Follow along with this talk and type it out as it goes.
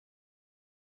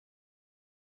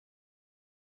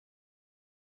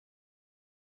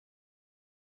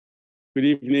Good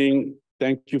evening.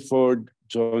 Thank you for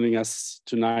joining us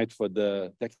tonight for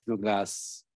the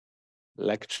Tecnoglass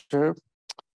lecture.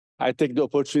 I take the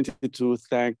opportunity to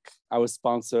thank our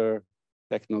sponsor,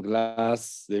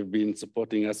 Tecnoglass. They've been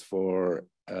supporting us for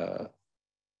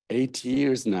 8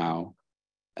 years now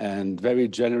and very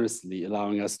generously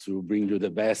allowing us to bring you the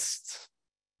best.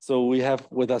 So we have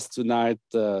with us tonight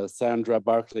Sandra,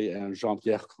 Barclay, and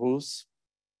Pierre Crousse,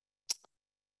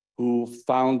 who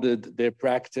founded their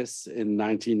practice in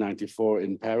 1994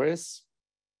 in Paris.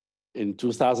 In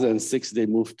 2006, they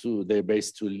moved to their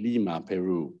base to Lima,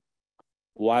 Peru,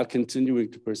 while continuing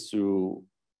to pursue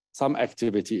some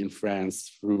activity in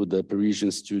France through the Parisian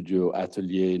studio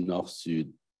Atelier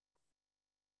Nord-Sud.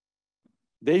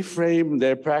 They frame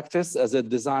their practice as a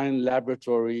design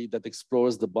laboratory that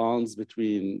explores the bonds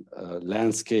between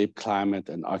landscape, climate,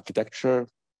 and architecture,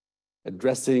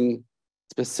 addressing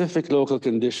specific local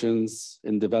conditions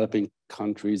in developing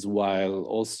countries while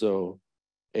also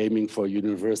aiming for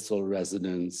universal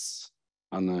resonance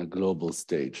on a global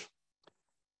stage.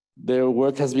 Their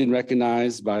work has been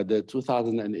recognized by the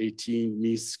 2018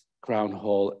 Mies Crown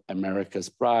Hall Americas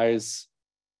Prize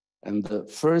and the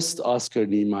first Oscar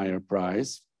Niemeyer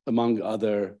Prize, among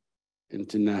other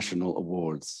international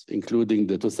awards, including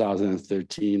the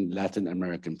 2013 Latin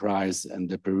American Prize and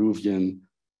the Peruvian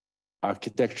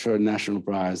Architecture National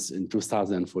Prize in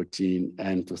 2014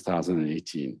 and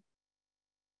 2018.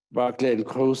 Barclay and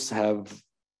Crousse have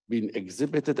been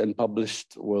exhibited and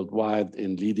published worldwide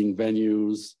in leading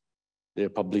venues. Their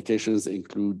publications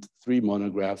include 3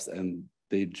 monographs, and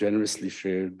they generously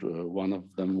shared one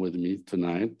of them with me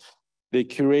tonight. They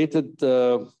curated,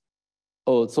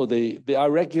 they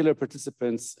are regular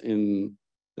participants in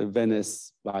the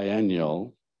Venice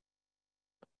Biennial,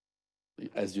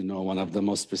 as you know, one of the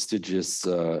most prestigious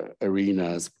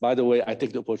arenas. By the way, I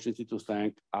take the opportunity to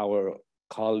thank our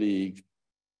colleague,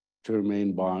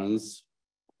 Jermaine Barnes,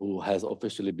 who has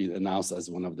officially been announced as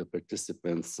one of the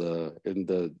participants in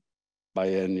the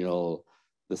biennial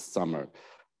this summer.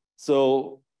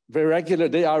 So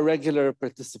they are regular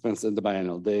participants in the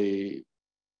biennial. They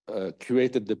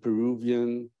curated the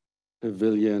Peruvian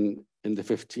Pavilion in the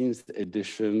 15th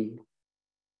edition.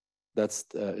 That's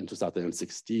in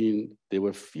 2016. They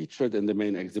were featured in the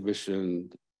main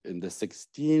exhibition in the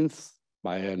 16th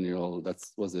biennial, that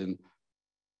was in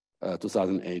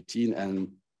 2018. And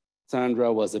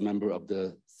Sandra was a member of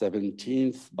the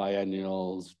 17th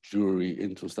biennial's jury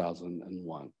in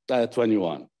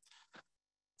 2021.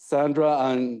 Sandra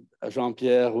and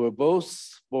Jean-Pierre were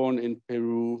both born in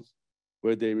Peru,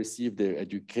 where they received their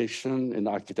education in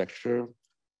architecture.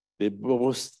 They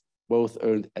both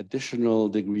earned additional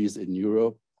degrees in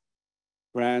Europe,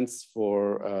 France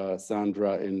for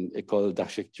Sandra in École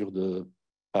d'Architecture de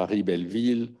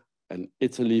Paris-Belleville, and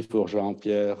Italy for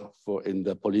Jean-Pierre in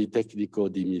the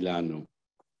Politecnico di Milano.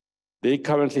 They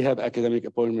currently have academic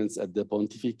appointments at the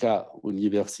Pontificia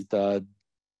Universidad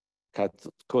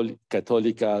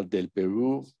Católica del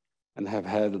Perú and have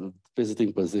had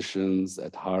visiting positions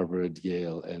at Harvard,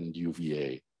 Yale, and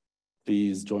UVA.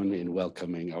 Please join me in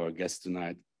welcoming our guests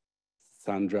tonight,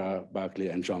 Sandra, Barclay,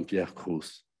 and Jean-Pierre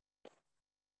Crousse.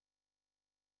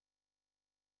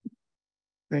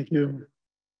 Thank you.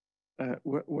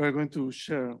 We're going to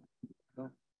share. No?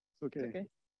 Okay.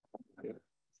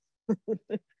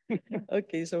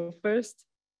 Okay, so first,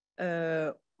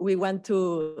 we want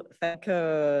to thank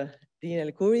Dean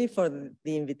El-Khoury for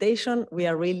the invitation. We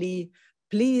are really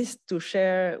pleased to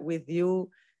share with you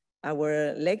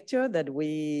our lecture that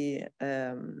we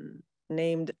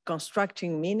named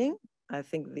Constructing Meaning. I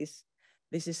think this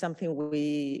is something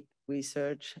we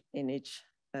research in each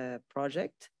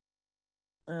project.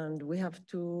 And we have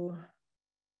to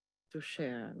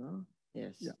share, no?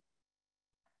 Yes. Yeah.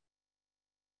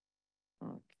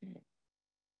 Okay.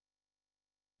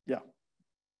 Yeah.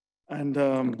 And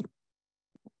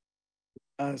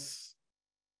as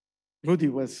Rudy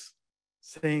was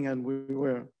saying, and we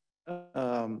were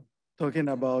talking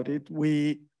about it,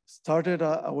 we started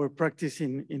our practice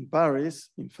in Paris,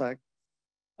 in fact,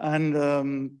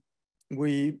 and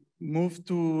we moved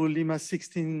to Lima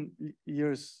 16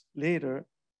 years later,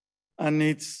 and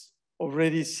it's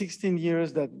already 16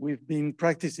 years that we've been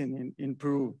practicing in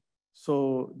Peru.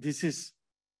 So this is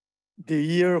the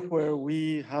year where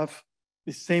we have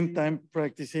the same time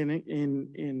practicing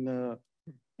in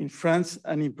France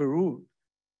and in Peru.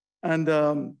 And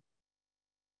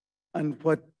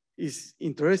what is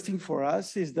interesting for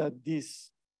us is that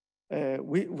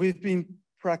we've been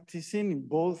practicing in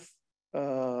both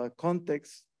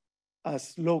contexts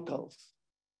as locals,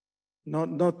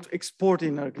 not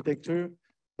exporting architecture,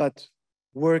 but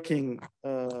working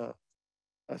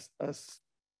as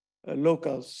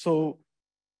locals. So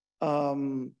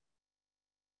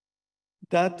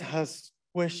that has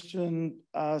questioned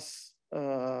us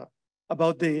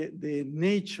about the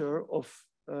nature of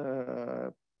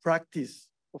practice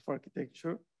of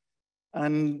architecture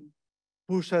and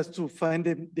push us to find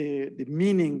the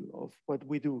meaning of what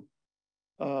we do.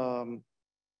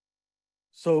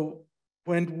 So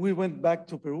when we went back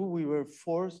to Peru, we were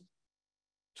forced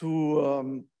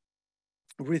to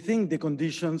rethink the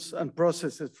conditions and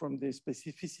processes from the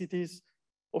specificities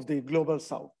of the global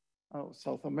South,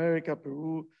 South America,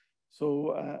 Peru,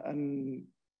 so an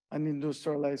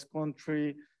industrialized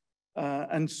country.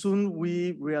 And soon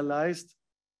we realized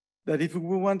that if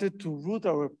we wanted to root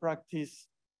our practice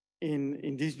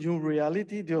in this new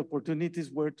reality, the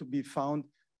opportunities were to be found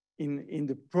in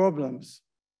the problems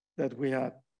that we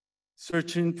had,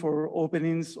 searching for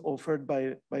openings offered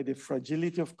by the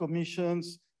fragility of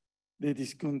commissions, the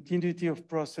discontinuity of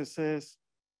processes,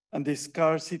 and the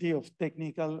scarcity of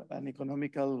technical and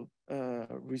economical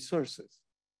resources.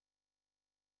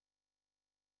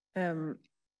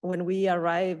 When we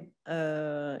arrived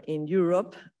in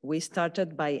Europe, we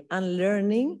started by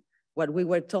unlearning what we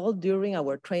were told during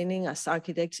our training as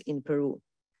architects in Peru.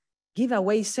 Give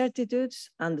away certitudes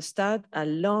and start a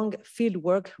long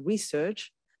fieldwork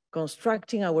research,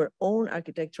 constructing our own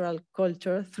architectural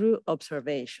culture through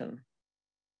observation.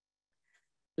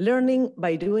 Learning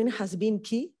by doing has been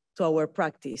key to our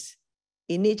practice.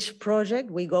 In each project,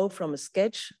 we go from a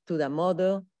sketch to the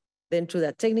model, then to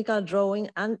the technical drawing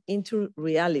and into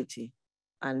reality,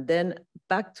 and then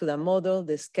back to the model,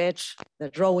 the sketch, the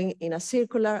drawing in a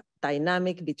circular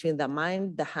dynamic between the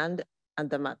mind, the hand, and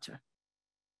the matter.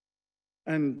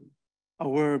 And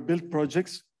our build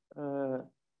projects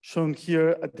shown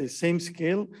here at the same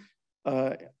scale.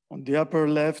 On the upper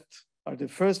left are the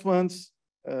first ones,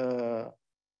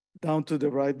 down to the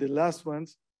right, the last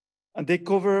ones. And they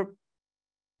cover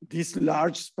this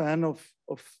large span of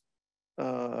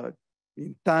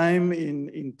in time,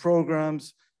 in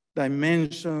programs,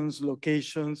 dimensions,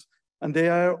 locations, and they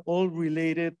are all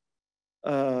related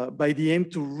by the aim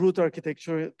to root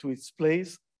architecture to its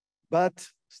place, but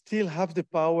still have the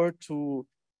power to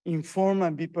inform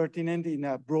and be pertinent in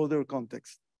a broader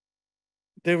context.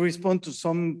 They respond to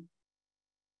some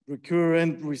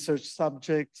recurrent research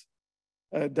subjects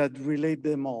that relate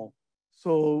them all.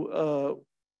 So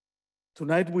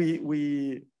tonight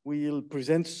we will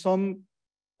present some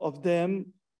of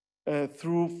them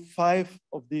through 5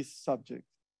 of these subjects.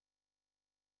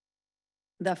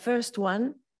 The first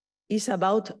one is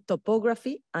about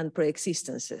topography and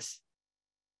preexistences.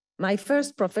 My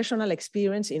first professional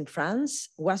experience in France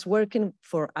was working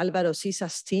for Álvaro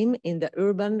Sisa's team in the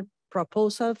urban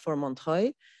proposal for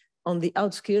Montreuil on the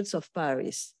outskirts of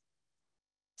Paris.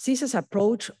 Sisa's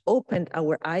approach opened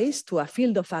our eyes to a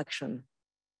field of action.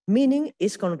 Meaning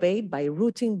is conveyed by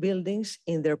rooting buildings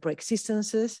in their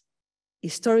preexistences,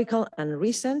 historical and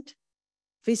recent,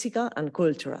 physical and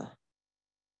cultural.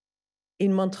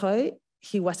 In Montreuil,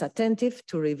 he was attentive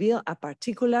to reveal a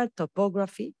particular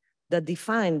topography that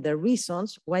defined the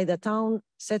reasons why the town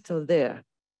settled there.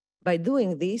 By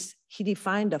doing this, he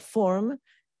defined the form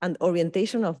and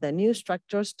orientation of the new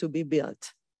structures to be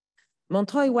built.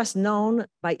 Montreuil was known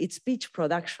by its pitch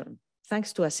production,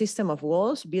 thanks to a system of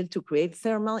walls built to create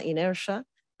thermal inertia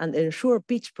and ensure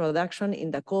pitch production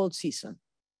in the cold season.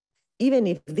 Even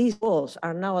if these walls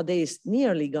are nowadays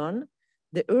nearly gone,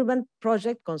 the urban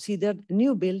project considered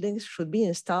new buildings should be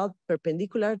installed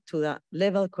perpendicular to the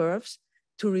level curves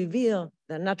to reveal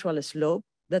the natural slope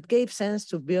that gave sense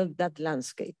to build that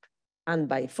landscape. And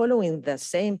by following the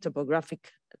same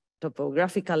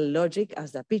topographical logic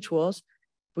as the pitch walls,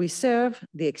 preserve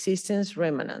the existence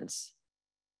remnants.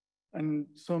 And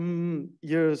some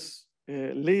years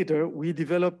later, we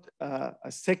developed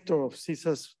a sector of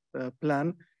Sisa's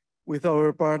plan with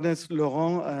our partners,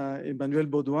 Laurent and Emmanuel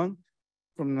Baudouin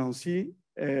from Nancy,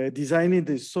 designing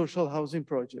the social housing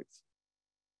projects.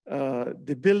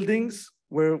 The buildings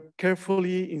were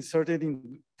carefully inserted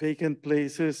in vacant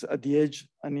places at the edge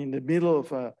and in the middle of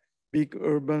a big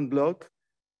urban block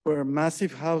where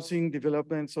massive housing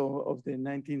developments of the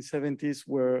 1970s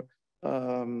were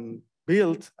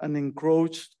built and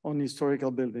encroached on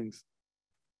historical buildings.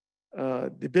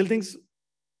 The buildings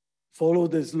follow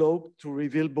the slope to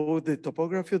reveal both the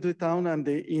topography of the town and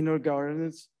the inner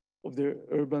gardens of the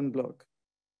urban block.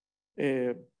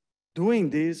 Doing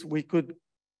this, we could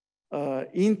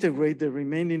integrate the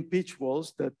remaining pitch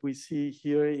walls that we see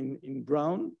here in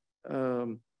brown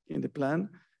in the plan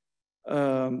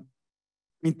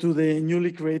into the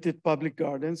newly created public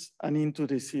gardens and into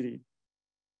the city.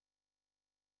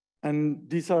 And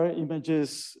these are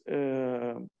images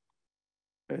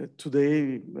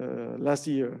today, last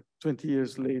year, 20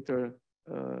 years later,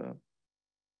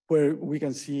 where we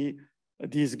can see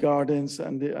these gardens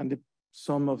and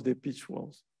some of the pitch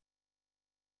walls.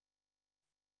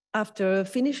 After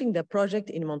finishing the project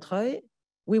in Montreuil,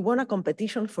 we won a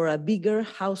competition for a bigger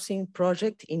housing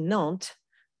project in Nantes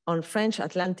on French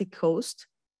Atlantic coast,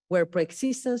 where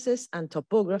preexistences and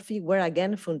topography were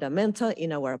again fundamental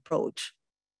in our approach.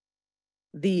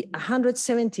 The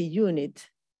 170-unit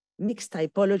mixed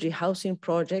typology housing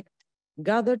project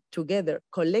gathered together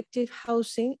collective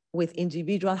housing with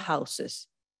individual houses,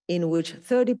 in which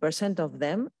 30% of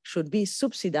them should be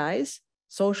subsidized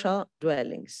social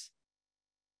dwellings.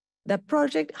 The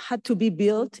project had to be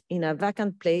built in a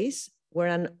vacant place where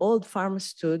an old farm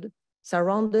stood,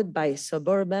 surrounded by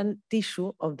suburban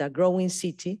tissue of the growing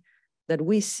city that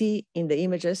we see in the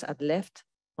images at left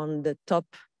on the top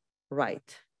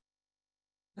right.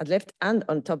 At left and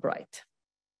on top right.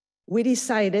 We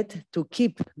decided to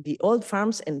keep the old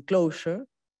farm's enclosure,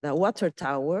 the water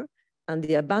tower, and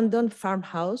the abandoned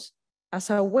farmhouse as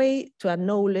a way to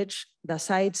acknowledge the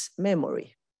site's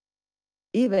memory.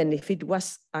 Even if it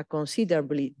was a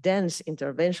considerably dense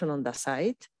intervention on the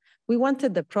site, we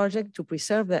wanted the project to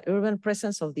preserve the urban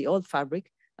presence of the old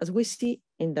fabric, as we see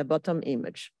in the bottom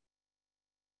image.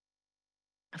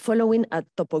 Following a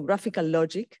topographical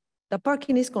logic, the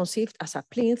parking is conceived as a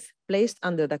plinth placed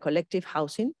under the collective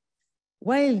housing,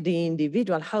 while the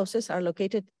individual houses are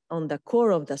located on the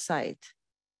core of the site.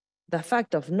 The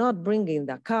fact of not bringing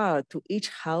the car to each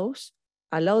house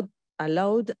allowed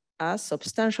us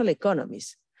substantial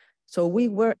economies. So we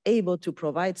were able to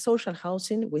provide social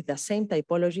housing with the same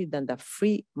typology than the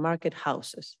free market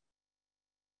houses.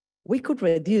 We could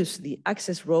reduce the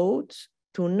access roads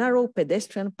to narrow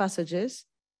pedestrian passages,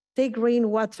 take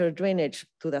rainwater drainage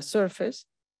to the surface,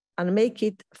 and make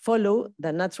it follow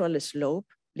the natural slope,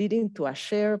 leading to a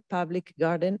shared public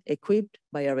garden equipped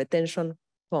by a retention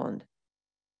pond.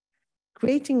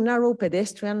 Creating narrow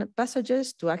pedestrian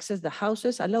passages to access the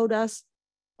houses allowed us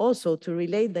also to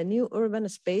relate the new urban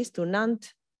space to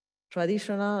Nantes'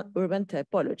 traditional urban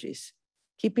typologies.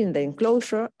 Keeping the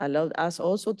enclosure allowed us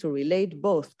also to relate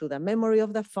both to the memory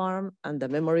of the farm and the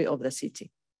memory of the city.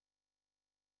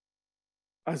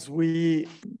 As we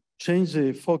change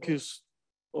the focus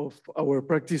of our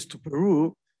practice to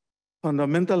Peru,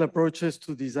 fundamental approaches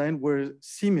to design were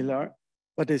similar,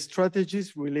 but the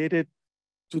strategies related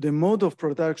to the mode of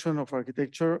production of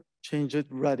architecture changed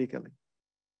radically.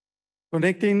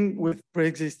 Connecting with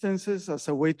pre-existences as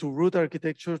a way to root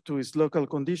architecture to its local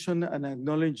condition and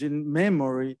acknowledging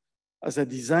memory as a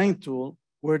design tool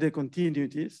were the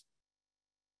continuities.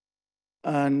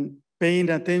 And paying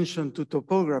attention to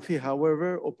topography,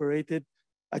 however, operated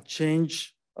a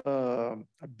change, a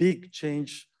big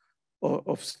change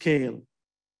of scale.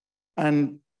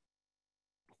 And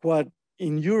what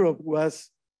in Europe was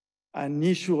an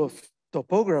issue of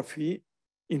topography,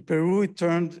 in Peru, it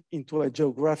turned into a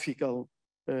geographical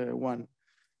one.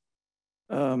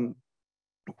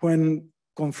 When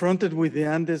confronted with the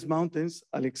Andes Mountains,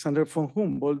 Alexander von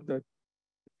Humboldt, that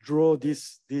drew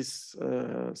this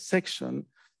section,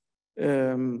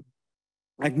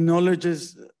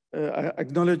 acknowledged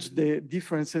the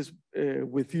differences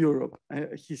with Europe.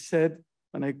 He said,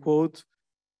 and I quote,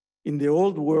 "In the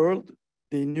old world,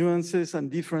 the nuances and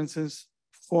differences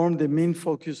form the main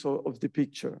focus of the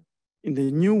picture. In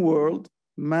the new world,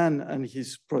 man and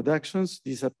his productions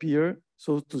disappear,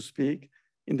 so to speak,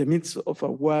 in the midst of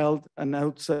a wild and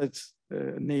outside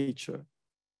nature,"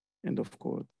 end of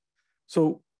quote.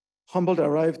 So Humboldt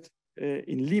arrived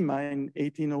in Lima in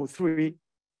 1803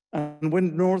 and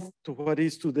went north to what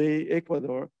is today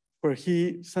Ecuador, where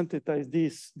he synthesized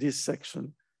this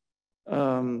section.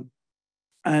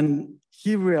 And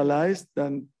he realized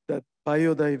that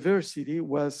biodiversity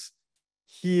was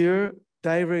here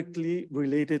directly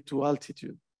related to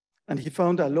altitude. And he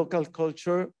found a local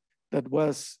culture that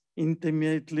was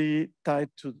intimately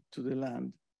tied to the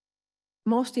land.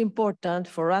 Most important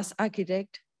for us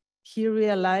architects, he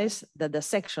realized that the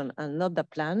section and not the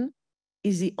plan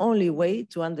is the only way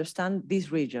to understand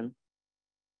this region.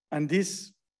 And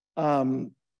this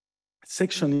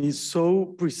section is so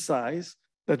precise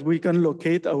that we can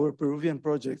locate our Peruvian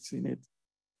projects in it.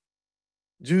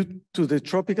 Due to the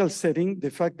tropical setting,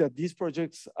 the fact that these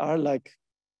projects are like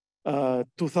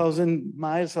 2,000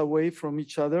 miles away from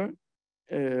each other,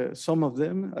 some of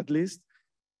them at least,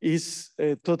 is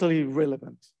totally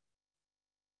irrelevant.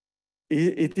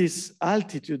 It is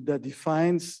altitude that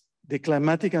defines the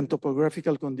climatic and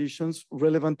topographical conditions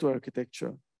relevant to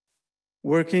architecture.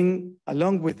 Working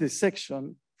along with the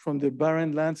section from the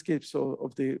barren landscapes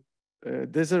of the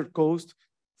desert coast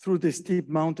through the steep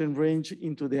mountain range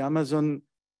into the Amazon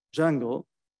jungle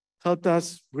helped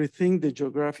us rethink the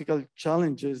geographical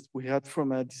challenges we had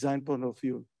from a design point of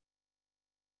view.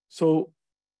 So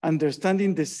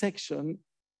understanding the section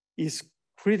is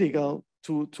critical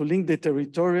to link the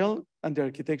territorial and the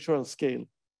architectural scale.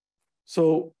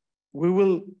 So we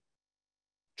will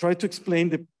try to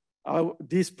explain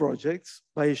these projects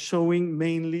by showing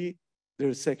mainly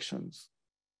their sections.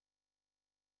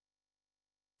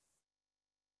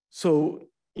 So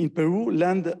in Peru,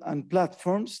 land and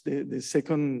platforms, the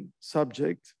second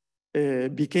subject,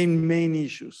 became main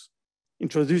issues,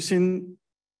 introducing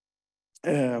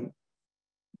the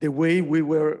way we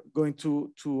were going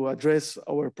to address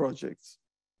our projects.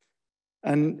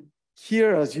 And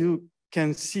here, as you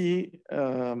can see,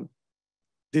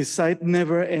 the site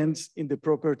never ends in the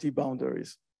property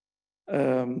boundaries.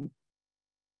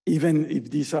 Even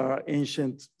if these are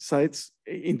ancient sites,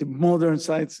 in the modern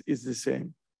sites, it's the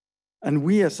same. And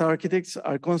we as architects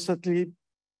are constantly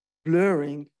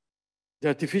blurring the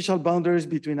artificial boundaries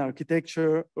between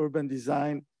architecture, urban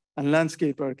design, and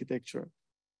landscape architecture.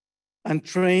 And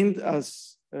trained,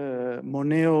 as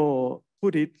Moneo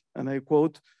put it, and I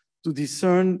quote, to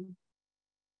discern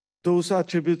those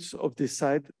attributes of the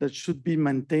site that should be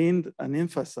maintained and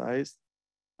emphasized,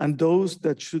 and those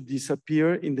that should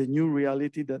disappear in the new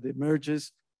reality that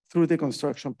emerges through the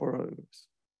construction progress.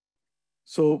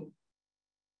 So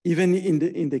even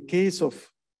in the case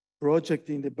of project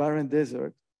in the barren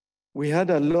desert, we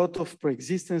had a lot of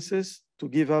pre-existences to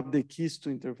give up the keys to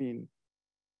intervene.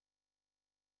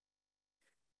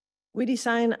 We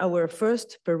designed our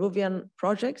first Peruvian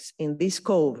projects in this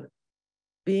cove,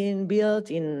 being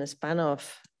built in a span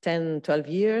of 10, 12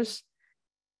 years.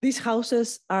 These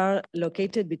houses are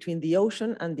located between the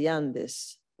ocean and the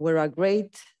Andes, were a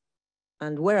great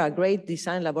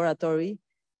design laboratory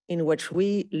in which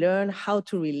we learn how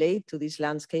to relate to this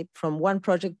landscape from one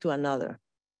project to another.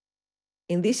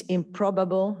 In this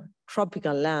improbable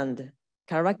tropical land,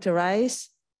 characterized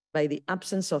by the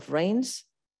absence of rains,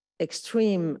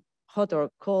 extreme hot or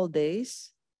cold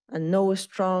days, and no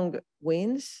strong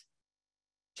winds,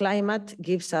 climate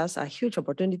gives us a huge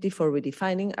opportunity for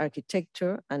redefining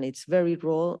architecture and its very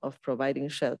role of providing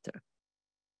shelter.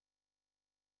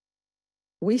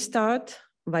 We start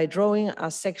by drawing a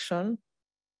section,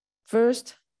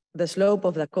 first, the slope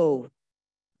of the cove,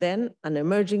 then an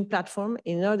emerging platform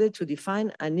in order to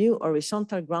define a new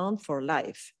horizontal ground for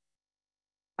life.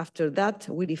 After that,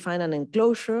 we define an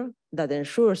enclosure that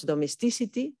ensures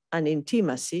domesticity and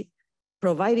intimacy,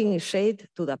 providing shade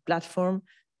to the platform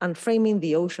and framing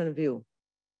the ocean view.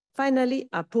 Finally,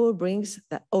 a pool brings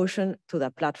the ocean to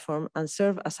the platform and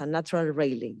serves as a natural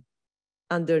railing.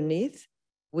 Underneath,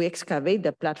 we excavate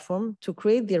the platform to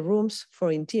create the rooms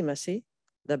for intimacy,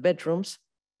 the bedrooms,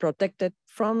 protected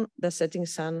from the setting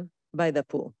sun by the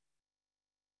pool.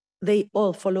 They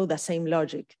all follow the same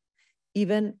logic,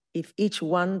 even if each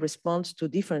one responds to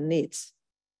different needs.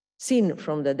 Seen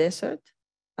from the desert,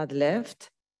 at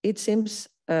left, it seems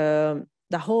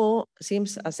the whole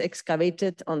seems as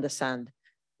excavated on the sand,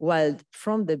 while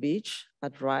from the beach,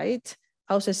 at right,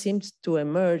 houses seem to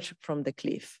emerge from the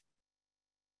cliff.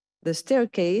 The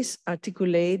staircase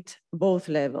articulates both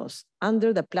levels.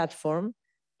 Under the platform,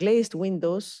 glazed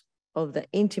windows of the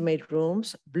intimate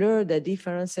rooms blur the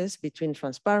differences between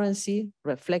transparency,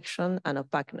 reflection, and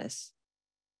opaqueness.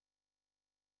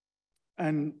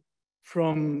 And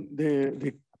from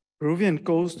the Peruvian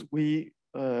coast, we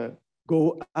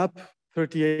go up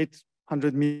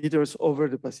 3,800 meters over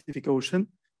the Pacific Ocean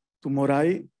to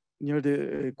Moray, near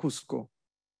the Cusco.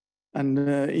 And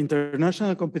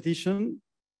international competition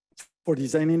for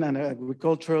designing an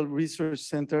agricultural research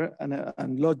center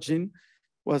and lodging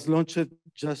was launched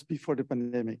just before the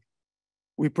pandemic.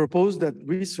 We proposed that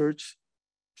research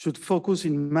should focus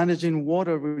in managing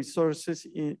water resources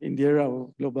in the era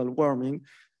of global warming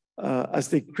as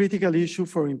the critical issue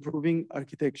for improving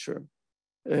agriculture,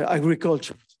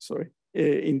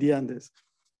 in the Andes.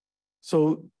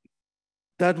 So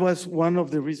that was one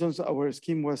of the reasons our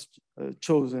scheme was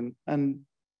chosen. And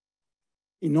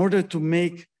in order to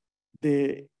make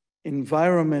the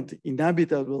environment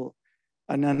inhabitable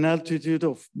at an altitude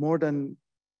of more than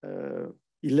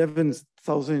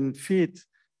 11,000 feet,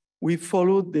 we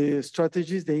followed the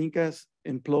strategies the Incas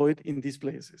employed in these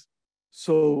places.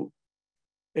 So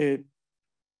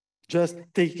just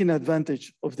taking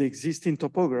advantage of the existing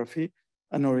topography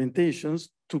and orientations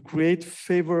to create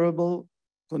favorable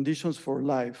conditions for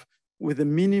life with a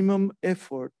minimum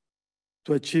effort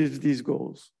to achieve these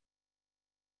goals.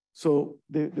 So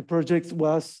the project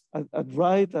was at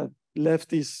right, at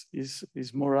left is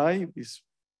Moray, is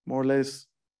more or less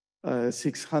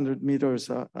 600 meters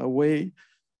away.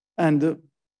 And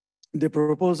the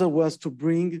proposal was to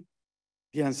bring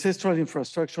the ancestral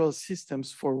infrastructural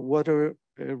systems for water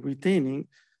retaining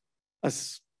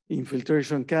as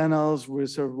infiltration canals,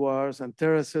 reservoirs, and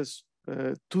terraces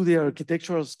to the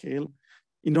architectural scale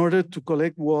in order to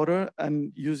collect water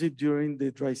and use it during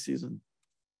the dry season.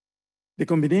 The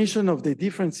combination of the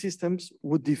different systems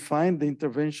would define the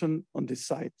intervention on the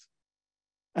site.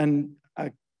 And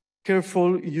a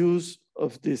careful use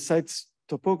of the site's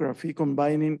topography,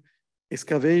 combining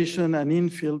excavation and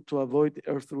infill to avoid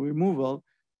earth removal,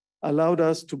 allowed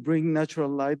us to bring natural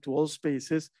light to all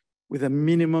spaces with a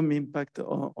minimum impact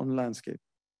on landscape.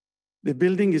 The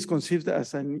building is conceived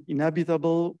as an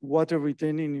inhabitable water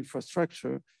retaining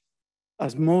infrastructure,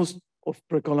 as most of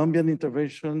pre-Columbian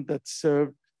intervention that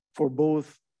served for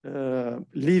both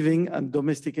living and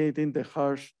domesticating the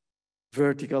harsh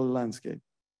vertical landscape.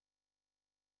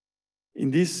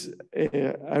 In this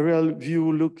aerial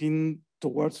view looking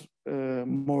towards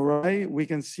Moray, we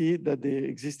can see that the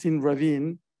existing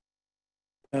ravine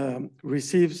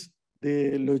receives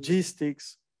the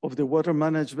logistics of the Water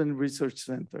Management Research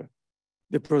Center.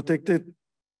 The protected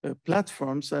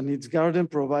platforms and its garden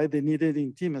provide the needed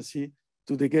intimacy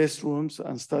to the guest rooms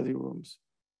and study rooms.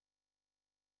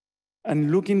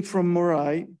 And looking from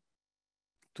Moray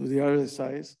to the other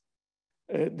side,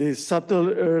 the subtle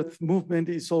earth movement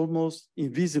is almost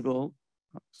invisible,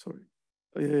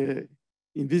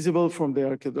 invisible from the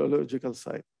archaeological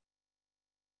site.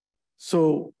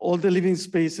 So all the living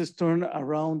spaces turn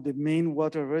around the main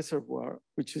water reservoir,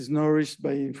 which is nourished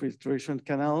by infiltration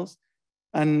canals,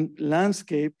 and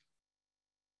landscape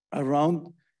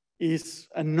around is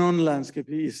a non-landscape,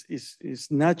 is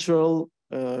natural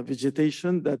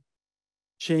vegetation that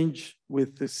change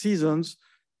with the seasons,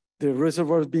 the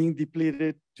reservoirs being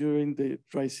depleted during the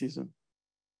dry season.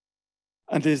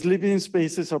 And these living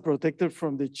spaces are protected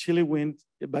from the chilly wind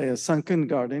by a sunken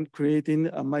garden, creating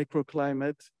a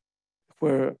microclimate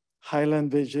where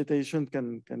highland vegetation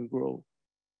can grow.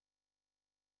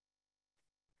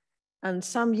 And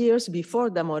some years before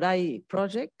the Moray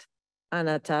project, and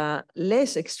at a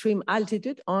less extreme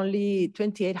altitude, only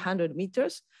 2,800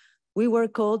 meters, we were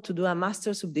called to do a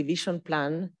master subdivision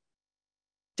plan,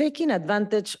 taking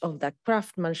advantage of the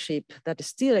craftsmanship that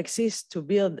still exists to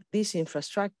build these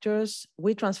infrastructures.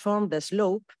 We transformed the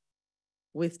slope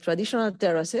with traditional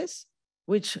terraces,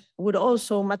 which would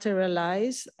also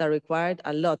materialize the required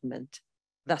allotment.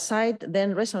 The site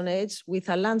then resonates with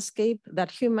a landscape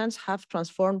that humans have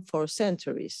transformed for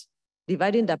centuries,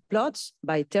 dividing the plots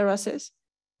by terraces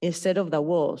instead of the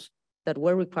walls that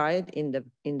were required in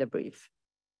the brief.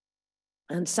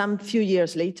 And some few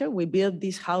years later, we built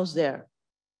this house there.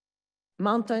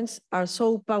 Mountains are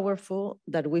so powerful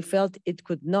that we felt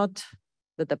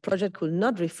that the project could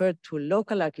not refer to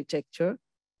local architecture,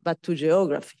 but to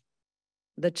geography.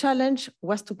 The challenge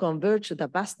was to converge the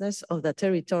vastness of the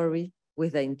territory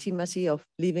with the intimacy of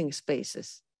living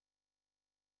spaces.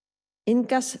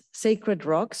 Inca's sacred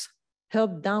rocks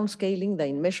helped downscaling the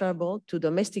immeasurable to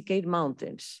domesticate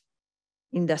mountains.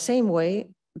 In the same way,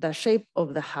 the shape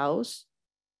of the house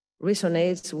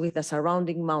resonates with the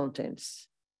surrounding mountains.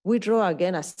 We draw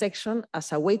again a section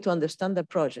as a way to understand the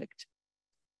project.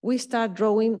 We start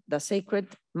drawing the sacred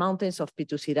mountains of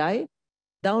Pituciray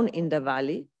down in the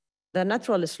valley. The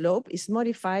natural slope is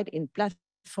modified in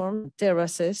platform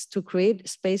terraces to create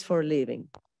space for living.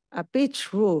 A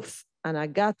pitch roof and a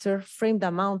gutter frame the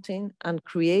mountain and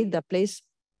create the place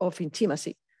of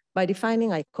intimacy by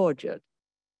defining a courtyard.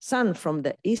 Sun from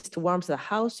the east warms the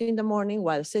house in the morning,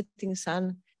 while setting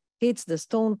sun hits the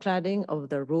stone cladding of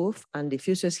the roof and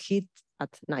diffuses heat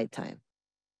at nighttime.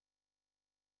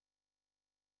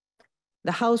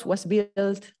 The house was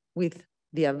built with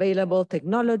the available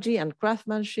technology and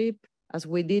craftsmanship, as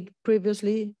we did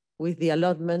previously with the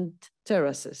allotment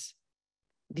terraces.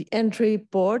 The entry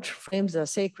porch frames the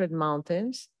sacred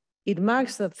mountains. It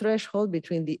marks the threshold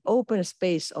between the open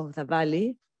space of the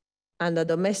valley and the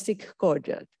domestic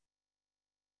courtyard.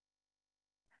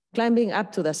 Climbing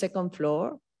up to the second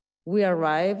floor, we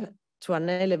arrive to an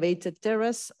elevated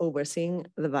terrace overseeing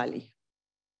the valley.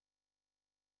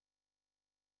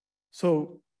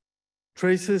 So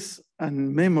traces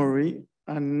and memory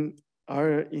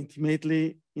are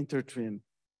intimately intertwined.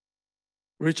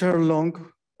 Richard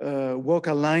Long walked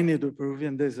a line in the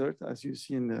Peruvian desert, as you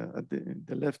see in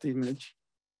the left image,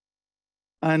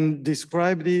 and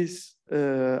described this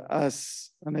as,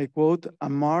 and I quote, a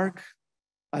mark,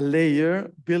 a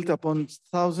layer built upon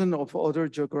thousands of other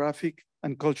geographic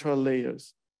and cultural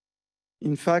layers.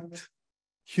 In fact,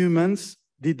 humans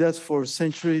did that for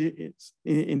centuries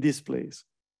in this place.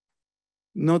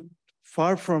 Not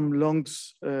far from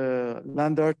Long's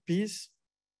land art piece,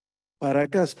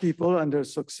 Paracas people and their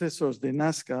successors, the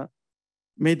Nazca,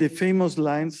 made the famous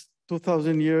lines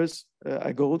 2,000 years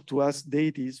ago to ask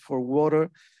deities for water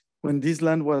when this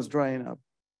land was drying up.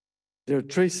 Their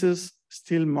traces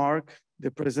still mark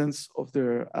the presence of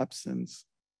their absence.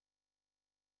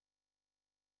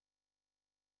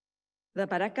 The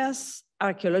Paracas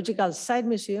Archaeological Site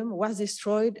Museum was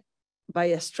destroyed by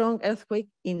a strong earthquake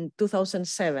in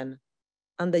 2007,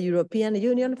 and the European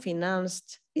Union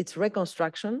financed its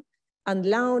reconstruction and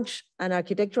launched an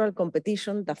architectural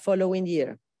competition the following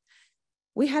year.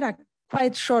 We had a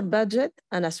quite short budget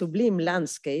and a sublime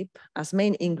landscape as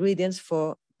main ingredients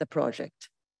for the project.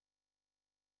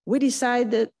 We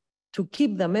decided to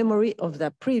keep the memory of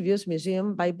the previous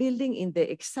museum by building in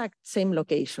the exact same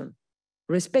location,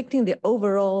 respecting the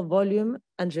overall volume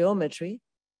and geometry,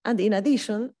 and in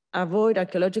addition, avoid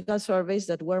archaeological surveys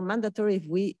that were mandatory if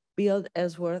we build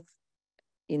elsewhere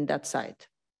in that site.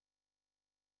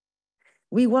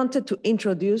 We wanted to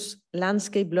introduce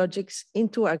landscape logics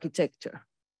into architecture,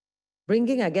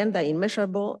 bringing again the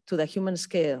immeasurable to the human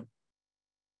scale.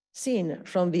 Seen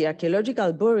from the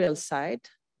archaeological burial site,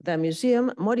 the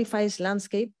museum modifies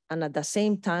landscape and at the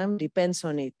same time depends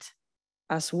on it,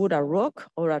 as would a rock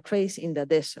or a trace in the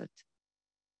desert.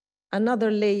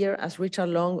 Another layer, as Richard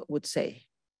Long would say.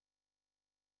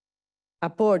 A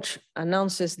porch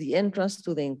announces the entrance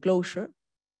to the enclosure,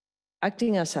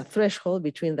 acting as a threshold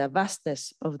between the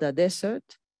vastness of the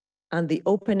desert and the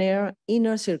open air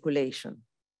inner circulation.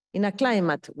 In a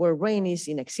climate where rain is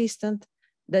inexistent,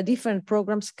 the different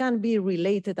programs can be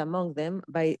related among them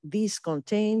by this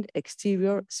contained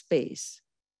exterior space.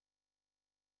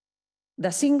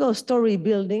 The single-story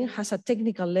building has a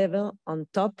technical level on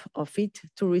top of it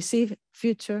to receive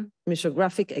future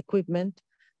museographic equipment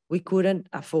we couldn't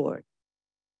afford.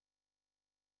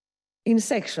 In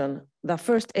section, the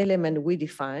first element we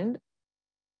defined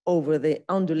over the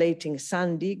undulating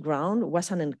sandy ground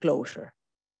was an enclosure.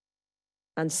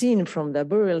 And seen from the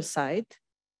burial site,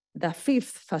 the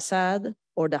fifth facade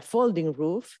or the folding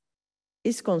roof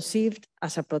is conceived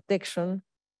as a protection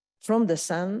from the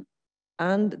sun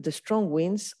and the strong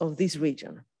winds of this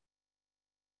region.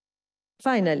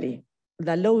 Finally,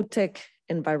 the low-tech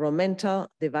environmental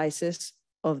devices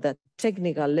of the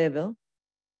technical level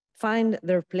find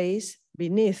their place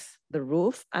beneath the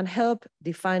roof and help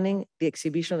defining the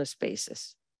exhibition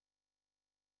spaces.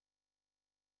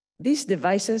 These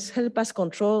devices help us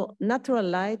control natural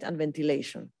light and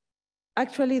ventilation.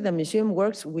 Actually, the museum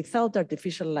works without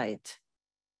artificial light.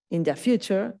 In the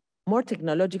future, more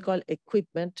technological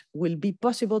equipment will be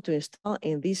possible to install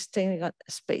in these technical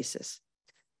spaces.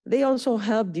 They also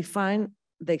help define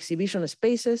the exhibition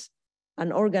spaces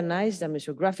and organize the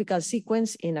museographical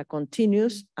sequence in a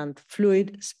continuous and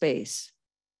fluid space.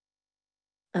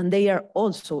 And they are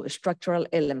also structural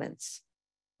elements.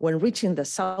 When reaching the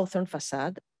southern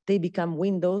facade, they become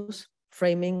windows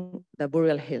framing the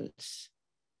burial hills.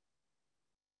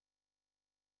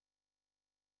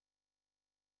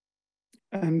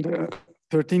 And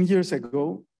 13 years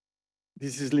ago,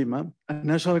 this is Lima, a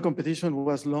national competition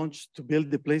was launched to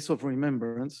build the place of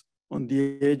remembrance on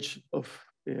the edge of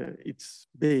its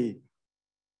bay.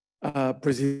 A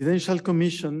presidential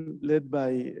commission led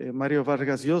by Mario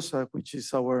Vargas Llosa, which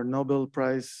is our Nobel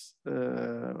Prize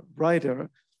writer,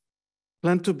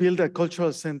 planned to build a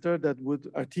cultural center that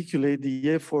would articulate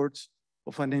the efforts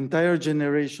of an entire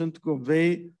generation to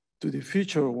convey to the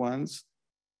future ones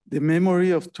the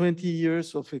memory of 20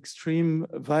 years of extreme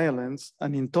violence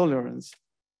and intolerance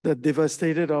that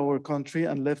devastated our country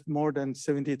and left more than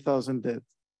 70,000 dead.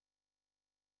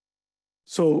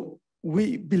 So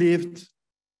we believed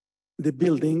the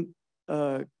building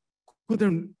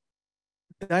couldn't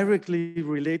directly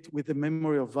relate with the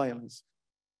memory of violence,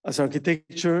 as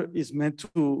architecture is meant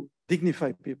to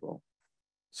dignify people.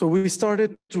 So we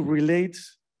started to relate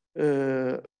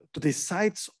to the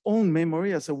site's own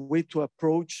memory as a way to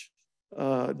approach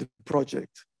the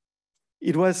project.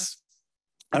 It was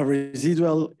a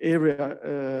residual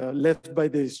area left by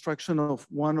the destruction of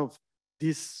one of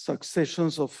these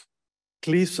successions of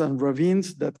cliffs and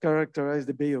ravines that characterize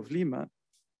the Bay of Lima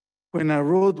when a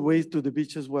roadway to the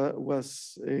beaches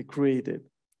was created.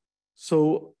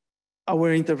 So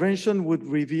our intervention would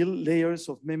reveal layers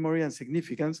of memory and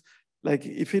significance, like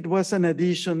if it was an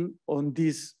addition on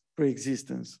this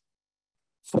pre-existence.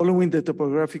 Following the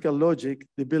topographical logic,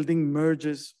 the building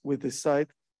merges with the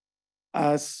site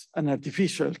as an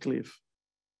artificial cliff.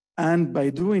 And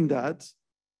by doing that,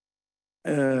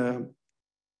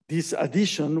 the this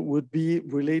addition would be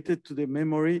related to the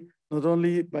memory, not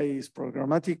only by its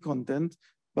programmatic content,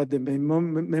 but the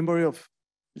memory of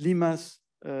Lima's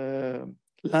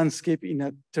landscape in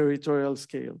a territorial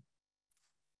scale.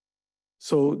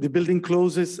 So the building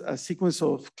closes a sequence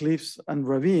of cliffs and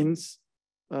ravines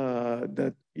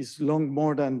that is long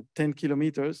more than 10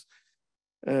 kilometers,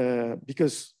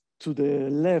 because to the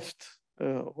left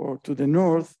or to the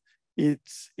north,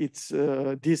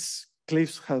 these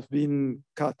cliffs have been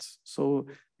cut. So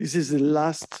this is the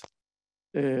last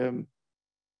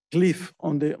cliff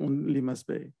on Lima's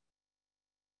Bay.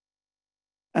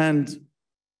 And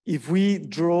if we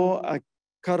draw a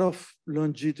cut-off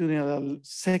longitudinal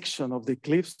section of the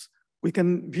cliffs, we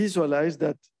can visualize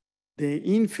that the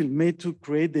infill made to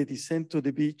create the descent to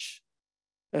the beach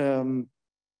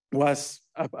was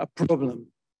a problem.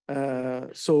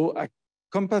 So a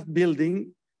compact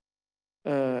building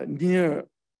near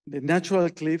the natural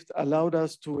cliff allowed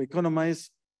us to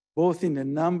economize both in the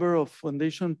number of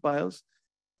foundation piles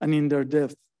and in their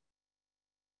depth.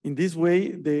 In this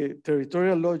way, the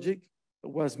territorial logic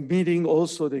was meeting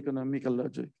also the economical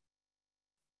logic.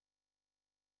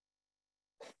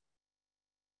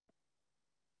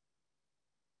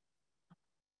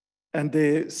 And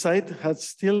the site had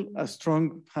still a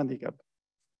strong handicap.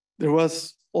 There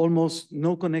was almost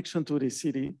no connection to the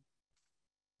city.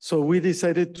 So we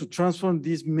decided to transform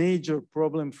this major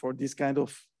problem for this kind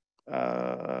of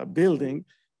building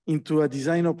into a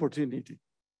design opportunity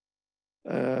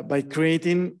by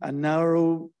creating a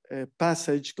narrow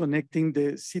passage connecting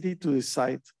the city to the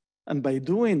site. And by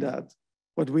doing that,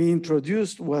 what we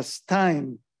introduced was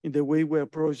time in the way we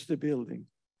approach the building.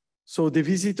 So the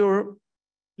visitor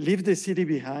leaves the city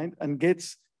behind and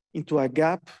gets into a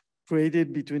gap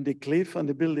created between the cliff and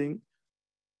the building.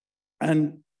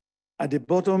 And at the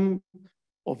bottom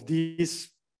of this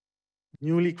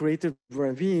newly created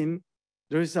ravine,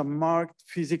 there is a marked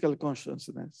physical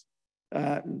consciousness,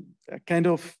 a kind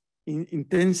of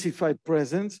intensified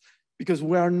presence, because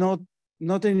we are not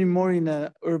anymore in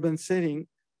an urban setting,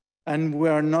 and we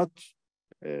are not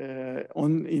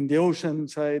in the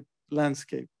oceanside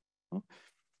landscape.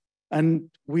 And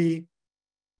we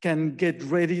can get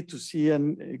ready to see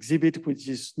an exhibit which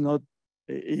is not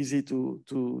easy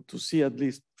to see, at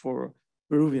least for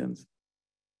Peruvians.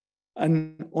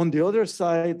 And on the other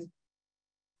side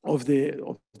of the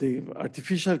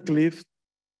artificial cliff,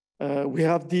 we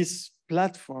have this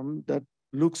platform that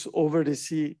looks over the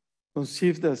sea,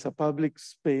 conceived as a public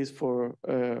space for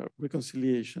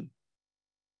reconciliation.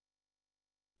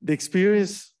 The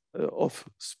experience of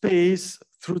space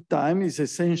through time is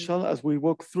essential as we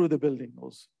walk through the building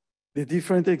also. The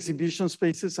different exhibition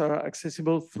spaces are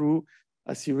accessible through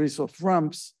a series of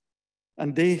ramps,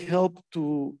 and they help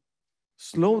to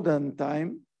slow down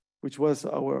time, which was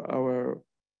our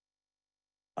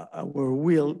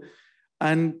will,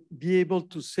 and be able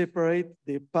to separate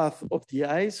the path of the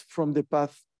eyes from the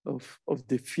path of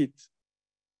the feet.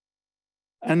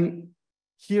 And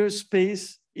here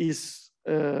space is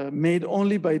made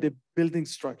only by the building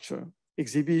structure.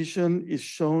 Exhibition is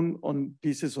shown on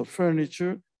pieces of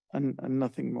furniture and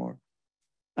nothing more.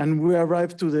 And we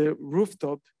arrived to the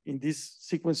rooftop in this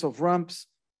sequence of ramps.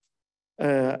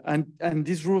 And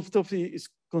this rooftop is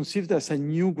conceived as a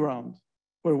new ground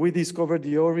where we discovered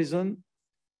the horizon,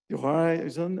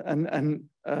 and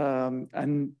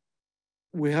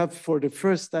we have for the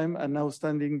first time an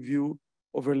outstanding view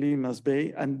over Lima's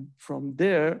Bay. And from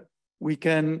there, we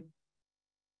can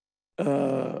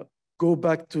go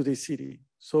back to the city.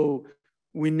 So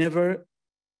we never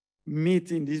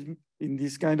meet in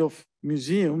this kind of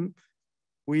museum.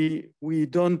 We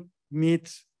don't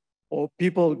meet, or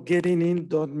people getting in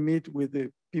don't meet with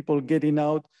the people getting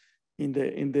out in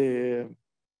the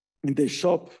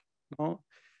shop, no?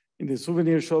 In the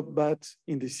souvenir shop, but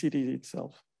in the city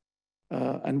itself.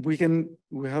 And we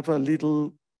have a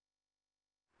little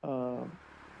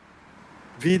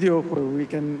video where we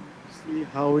can see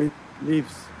how it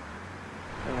lives.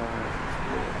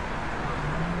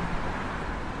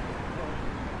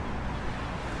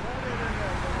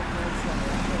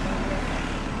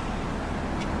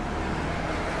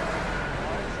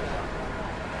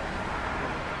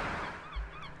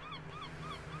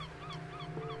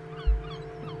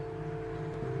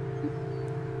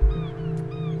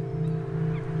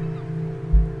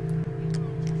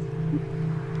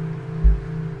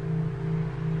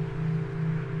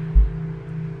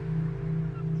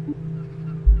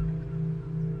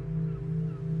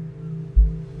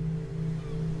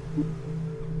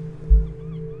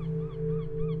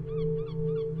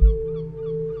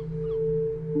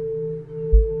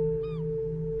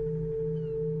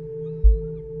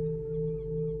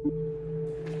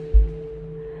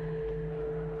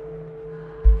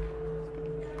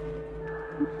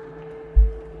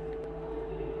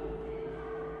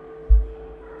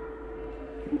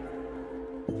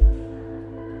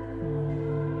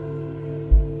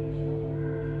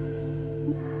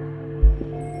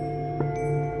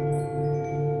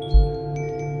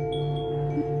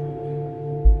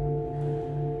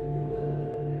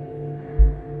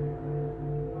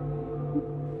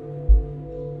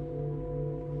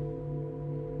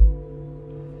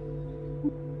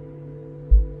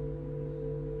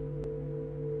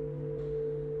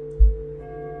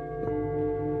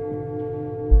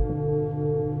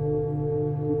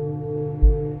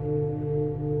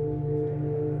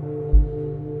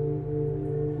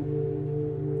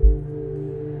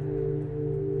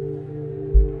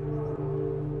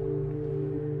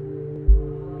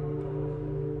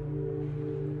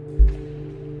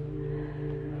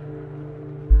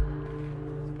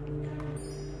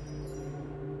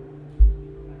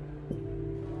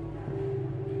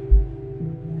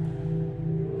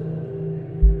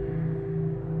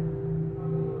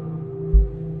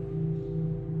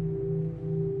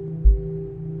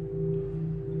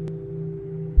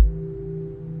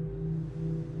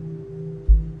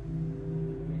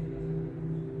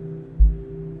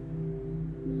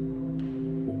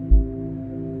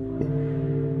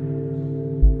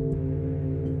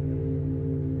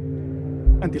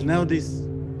 until now, this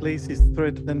place is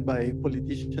threatened by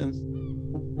politicians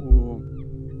who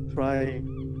try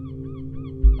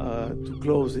to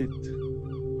close it,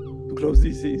 to close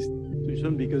this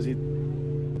institution because it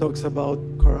talks about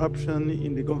corruption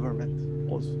in the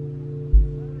government also.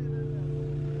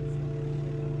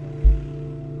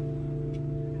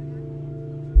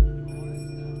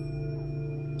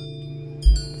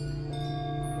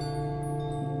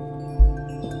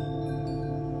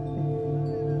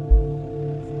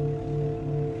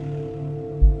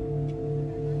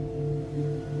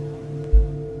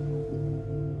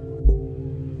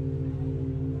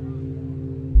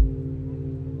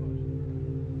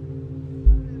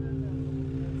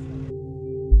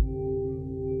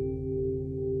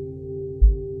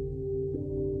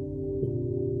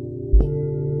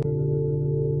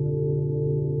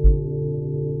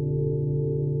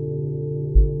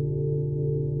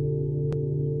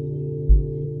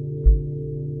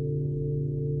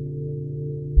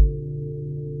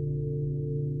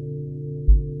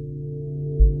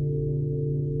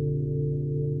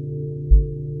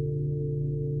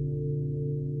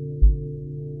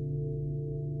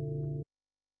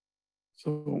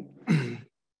 So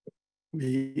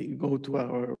we go to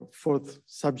our fourth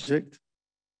subject,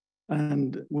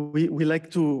 and we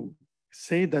like to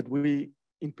say that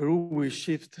in Peru, we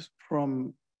shift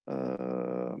from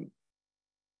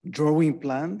drawing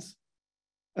plans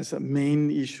as a main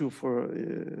issue for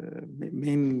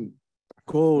main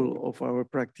goal of our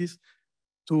practice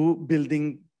to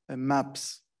building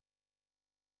maps.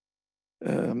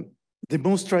 The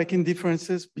most striking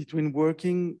differences between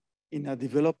working in a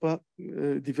developed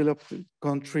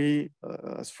country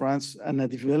as France and a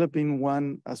developing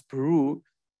one as Peru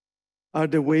are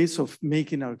the ways of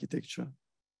making architecture.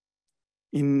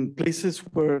 In places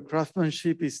where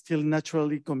craftsmanship is still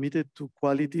naturally committed to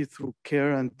quality through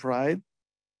care and pride,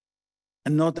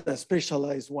 and not a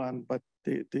specialized one, but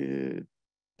the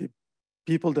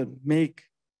people that make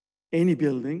any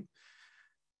building,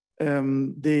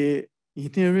 the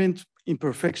inherent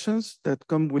imperfections that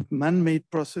come with man-made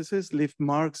processes leave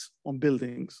marks on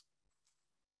buildings.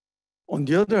 On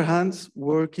the other hand,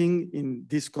 working in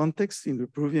this context, in the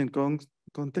Peruvian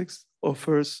context,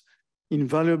 offers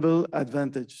invaluable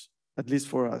advantage, at least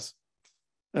for us.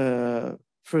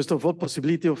 First of all,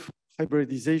 possibility of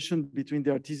hybridization between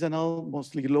the artisanal,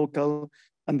 mostly local,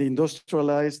 and the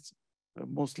industrialized,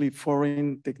 mostly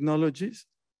foreign technologies,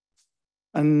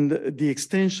 and the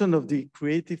extension of the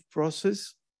creative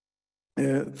process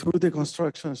through the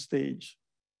construction stage.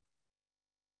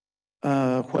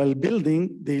 While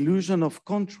building, the illusion of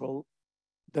control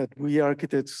that we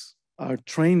architects are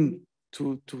trained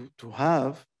to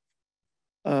have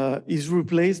is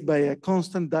replaced by a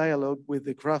constant dialogue with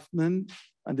the craftsmen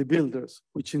and the builders,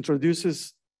 which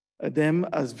introduces them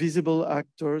as visible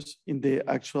actors in the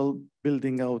actual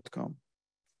building outcome.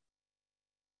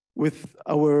 With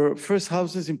our first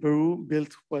houses in Peru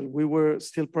built while we were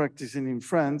still practicing in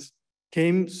France,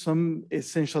 came some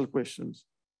essential questions.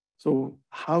 So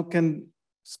how can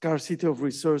scarcity of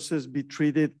resources be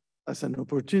treated as an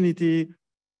opportunity?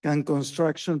 Can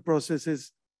construction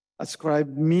processes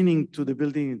ascribe meaning to the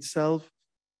building itself?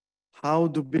 How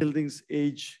do buildings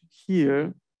age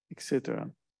here, etc.?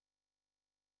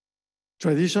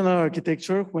 Traditional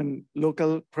architecture, when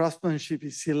local craftsmanship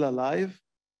is still alive,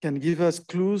 can give us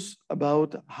clues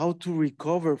about how to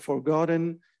recover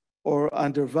forgotten or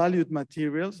undervalued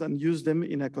materials and use them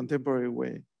in a contemporary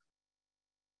way.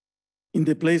 In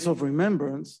the place of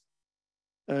remembrance,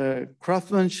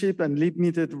 craftsmanship and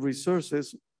limited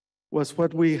resources was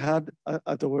what we had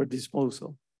at our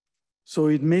disposal. So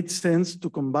it made sense to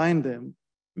combine them,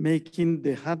 making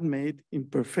the handmade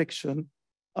imperfection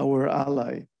our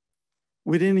ally.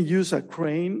 We didn't use a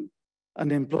crane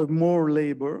and employ more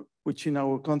labor, which in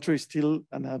our country is still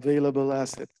an available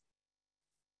asset.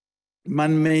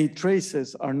 Man-made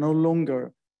traces are no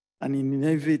longer an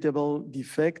inevitable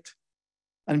defect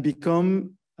and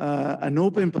become an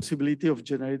open possibility of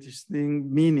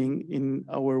generating meaning in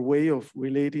our way of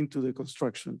relating to the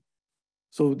construction.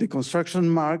 So the construction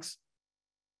marks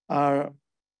are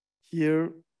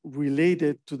here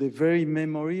related to the very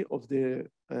memory of the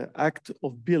act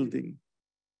of building.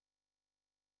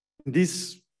 In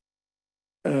these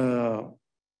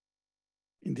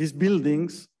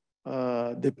buildings,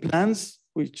 the plans,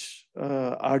 which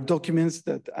are documents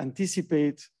that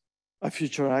anticipate a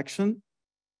future action,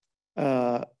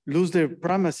 lose their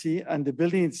primacy, and the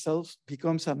building itself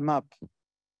becomes a map.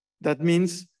 That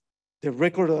means the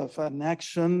record of an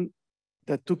action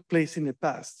that took place in the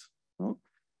past. No?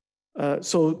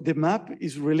 So the map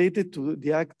is related to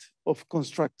the act of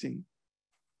constructing.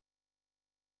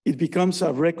 it becomes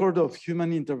a record of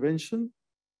human intervention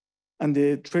and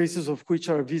the traces of which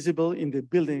are visible in the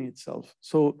building itself.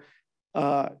 So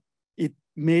it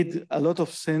made a lot of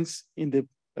sense in the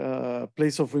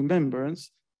place of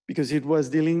remembrance because it was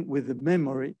dealing with the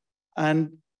memory.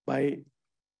 And by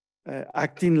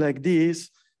acting like this,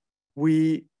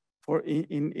 we,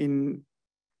 on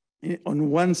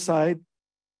one side,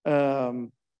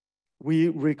 we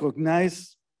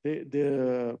recognize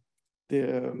the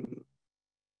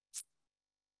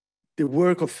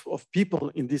work of people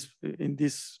in this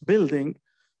building,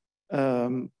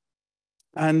 and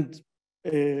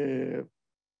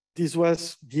this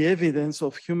was the evidence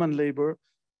of human labor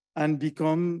and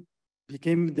became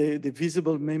the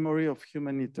visible memory of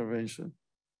human intervention.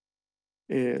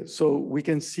 So we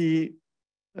can see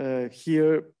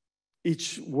here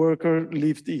each worker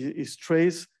left his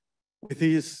trace with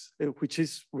his, which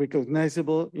is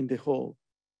recognizable in the whole.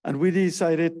 And we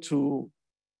decided to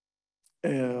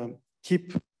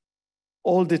keep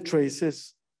all the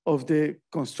traces of the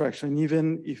construction,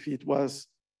 even if it were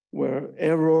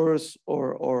errors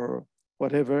or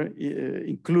whatever,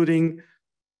 including,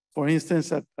 for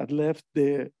instance, at left,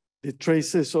 the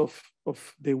traces of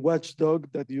the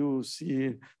watchdog that you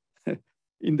see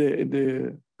in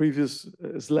the previous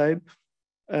slide,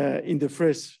 in the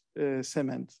fresh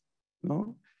cement,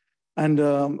 no? And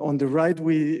on the right,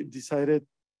 we decided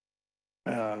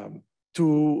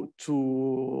to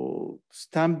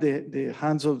stamp the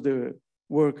hands of the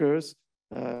workers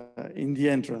in the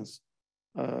entrance.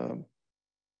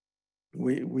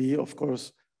 We of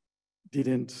course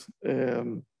didn't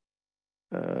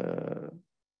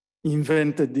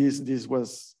invented this. This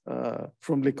was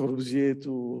from Le Corbusier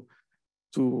to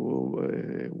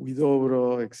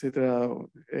Huidobro, etc.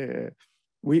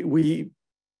 We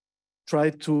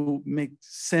tried to make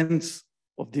sense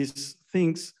of these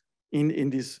things in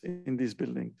this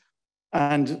building,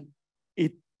 and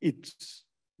it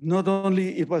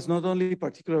was not only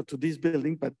particular to this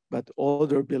building, but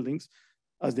other buildings,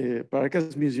 as the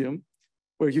Paracas Museum,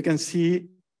 where you can see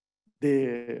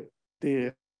the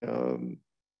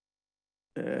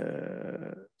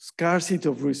scarcity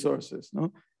of resources,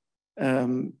 no?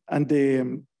 And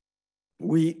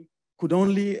we could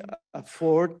only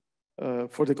afford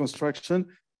for the construction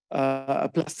a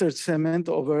plastered cement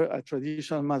over a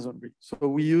traditional masonry. So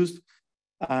we used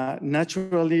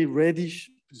naturally reddish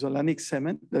zolanic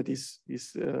cement that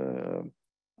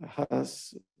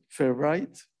has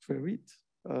ferrite,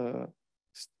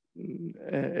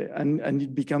 and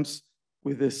it becomes,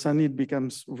 with the sun, it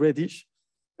becomes reddish.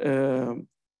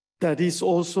 That is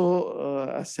also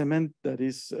a cement that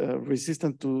is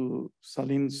resistant to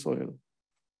saline soil.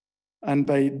 And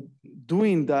by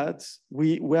doing that,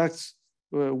 we asked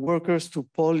workers to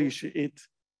polish it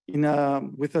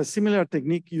with a similar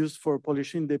technique used for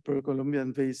polishing the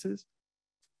pre-Columbian vases.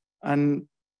 And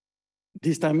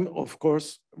this time, of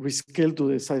course, rescaled to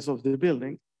the size of the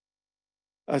building,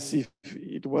 as if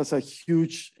it was a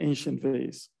huge ancient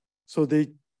vase. So the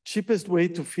cheapest way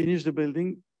to finish the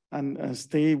building and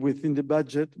stay within the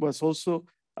budget was also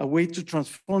a way to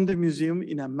transform the museum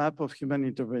in a map of human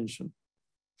intervention.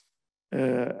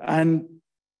 And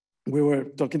we were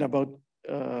talking about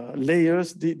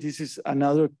layers. This is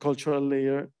another cultural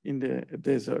layer in the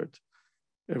desert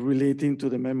relating to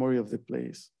the memory of the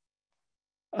place.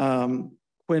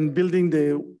 When building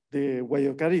the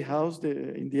Guayocari house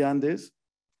in the Andes,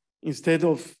 instead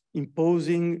of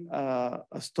imposing a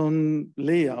stone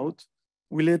layout,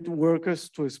 we let workers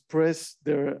to express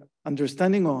their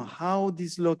understanding on how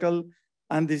this local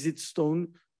andesite stone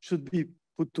should be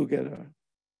put together.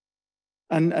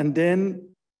 And then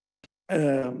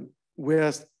we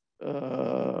asked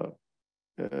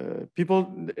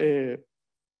people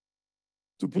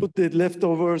to put the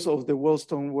leftovers of the wall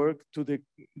stone work to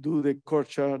do the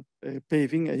courtyard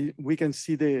paving. We can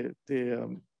see the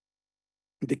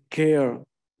care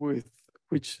with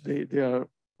which they are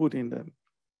putting them.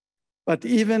 But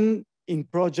even in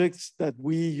projects that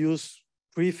we use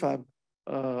prefab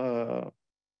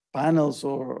panels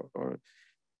or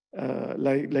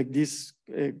like this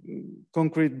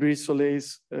concrete brise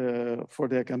soleils for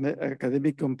the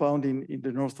academic compound in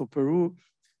the north of Peru,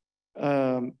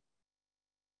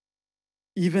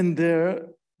 even there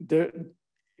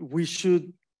we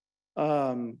should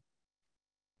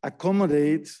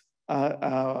accommodate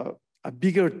a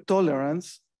bigger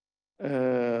tolerance,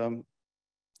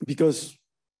 because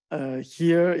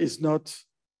here is not,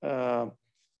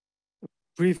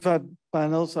 prefab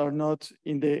panels are not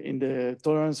in the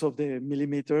tolerance of the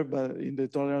millimeter, but in the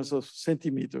tolerance of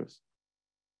centimeters,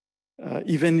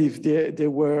 even if they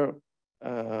were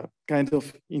kind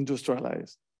of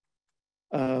industrialized.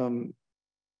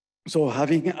 So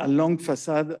having a long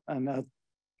facade and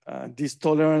this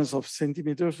tolerance of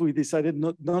centimeters, we decided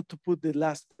not to put the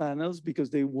last panels because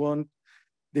they wouldn't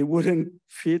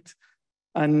fit,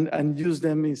 and use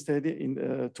them instead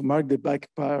to mark the bike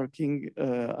parking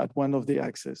at one of the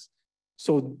axes.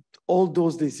 So all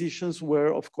those decisions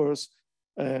were, of course,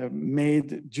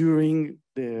 made during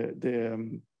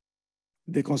the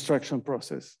construction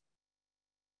process.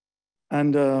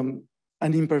 And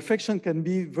an imperfection can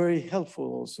be very helpful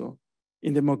also.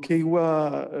 In the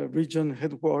Moquegua region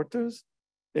headquarters,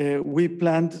 we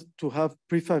planned to have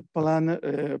prefab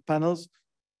panels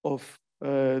of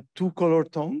 2 color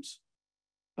tones.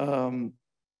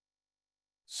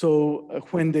 So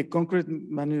when the concrete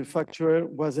manufacturer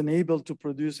wasn't able to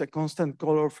produce a constant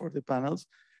color for the panels,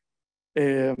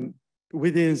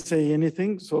 we didn't say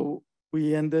anything. So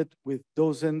we ended with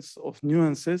dozens of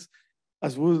nuances,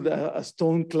 as well as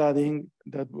stone cladding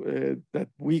that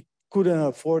we couldn't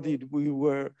afford it.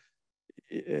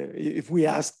 If we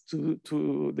asked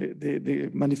the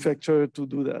manufacturer to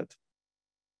do that.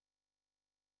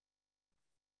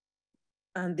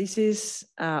 And this is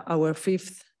our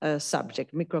 5th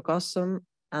subject, microcosm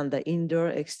and the indoor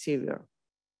exterior.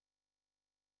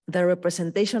 The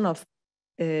representation of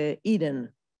Eden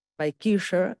by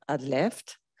Kircher at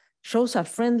left shows a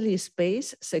friendly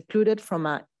space secluded from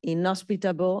an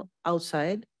inhospitable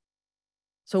outside.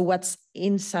 So what's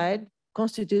inside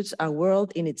constitutes a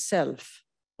world in itself,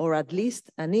 or at least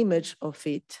an image of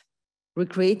it,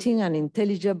 recreating an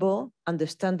intelligible,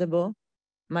 understandable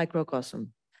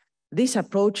microcosm. This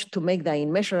approach to make the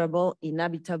immeasurable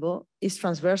inhabitable is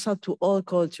transversal to all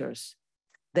cultures.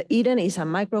 The Eden is a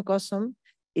microcosm.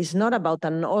 It's not about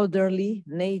an orderly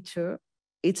nature.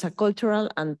 It's a cultural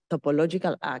and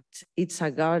topological act. It's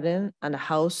a garden and a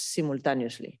house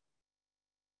simultaneously.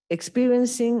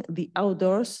 Experiencing the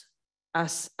outdoors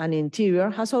as an interior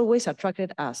has always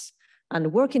attracted us,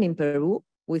 and working in Peru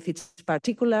with its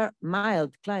particular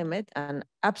mild climate and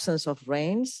absence of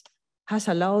rains has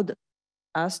allowed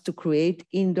us to create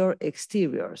indoor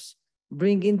exteriors,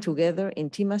 bringing together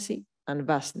intimacy and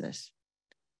vastness.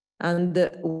 And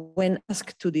when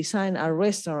asked to design a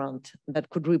restaurant that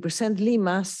could represent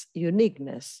Lima's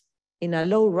uniqueness in a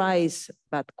low-rise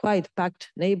but quite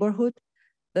packed neighborhood,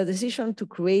 the decision to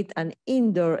create an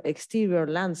indoor exterior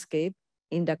landscape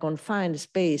in the confined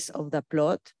space of the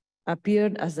plot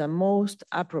appeared as the most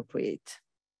appropriate.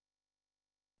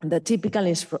 The typical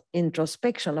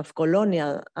introspection of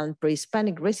colonial and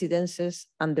pre-Hispanic residences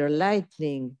and their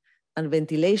lighting and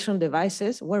ventilation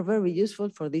devices were very useful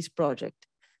for this project.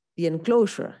 The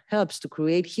enclosure helps to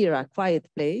create here a quiet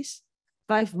place.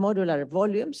 5 modular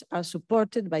volumes are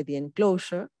supported by the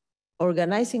enclosure,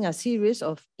 organizing a series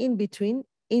of in-between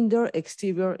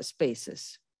indoor-exterior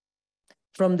spaces.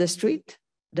 From the street,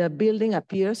 the building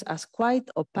appears as quite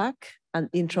opaque and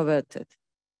introverted.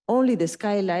 Only the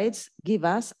skylights give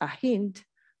us a hint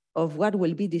of what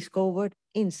will be discovered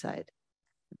inside.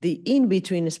 The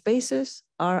in-between spaces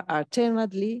are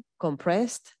alternately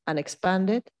compressed and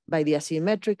expanded by the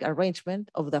asymmetric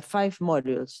arrangement of the 5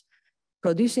 modules,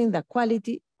 producing the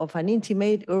quality of an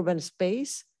intimate urban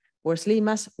space where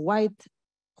Lima's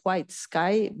white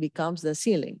sky becomes the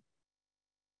ceiling.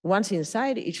 Once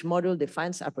inside, each module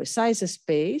defines a precise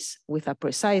space with a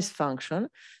precise function,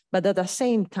 but at the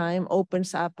same time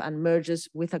opens up and merges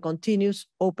with a continuous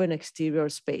open exterior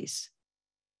space.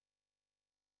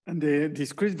 And the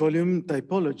discrete volume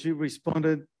typology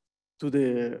responded to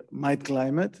the mild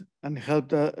climate and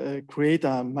helped create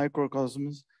a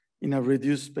microcosmos in a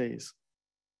reduced space.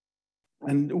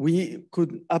 And we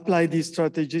could apply these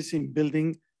strategies in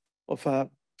building of a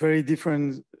very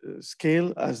different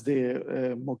scale as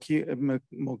the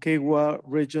Moquegua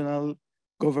Regional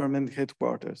Government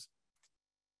Headquarters.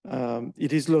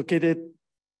 It is located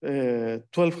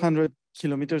 1,200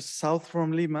 kilometers south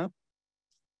from Lima,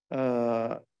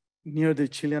 near the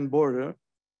Chilean border,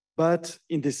 but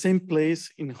in the same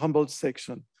place in Humboldt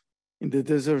section, in the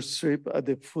desert strip at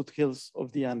the foothills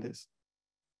of the Andes.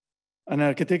 An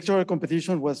architectural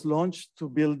competition was launched to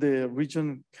build the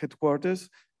region headquarters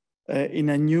in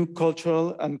a new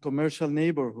cultural and commercial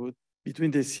neighborhood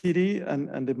between the city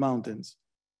and the mountains.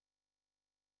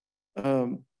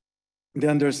 The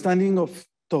understanding of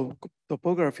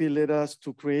topography led us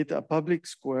to create a public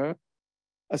square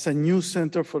as a new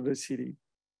center for the city,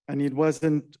 and it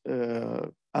wasn't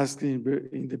asked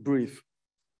in the brief.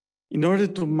 In order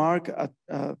to mark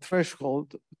a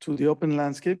threshold to the open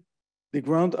landscape, the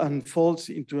ground unfolds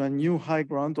into a new high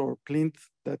ground or plinth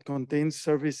that contains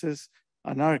services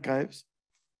and archives,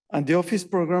 and the office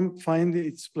program finds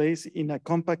its place in a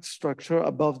compact structure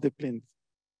above the plinth.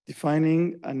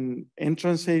 defining an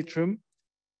entrance atrium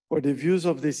where the views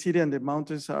of the city and the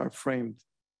mountains are framed.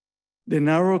 The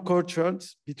narrow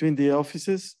courtyards between the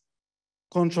offices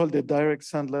control the direct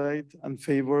sunlight and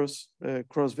favors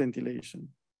cross ventilation.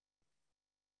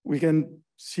 We can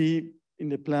see in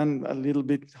the plan a little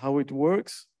bit how it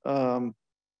works.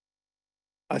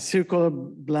 A circular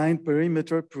blind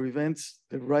perimeter prevents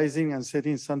the rising and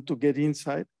setting sun to get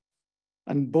inside,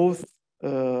 and both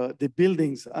the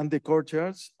buildings and the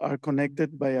courtyards are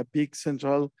connected by a big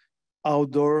central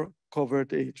outdoor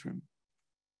covered atrium.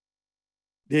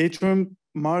 The atrium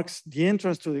marks the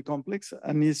entrance to the complex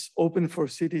and is open for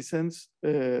citizens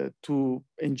to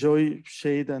enjoy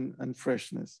shade and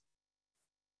freshness.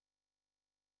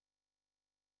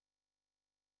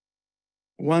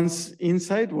 Once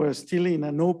inside, we're still in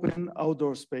an open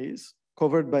outdoor space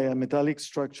covered by a metallic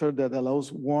structure that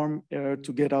allows warm air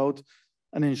to get out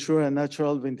and ensure a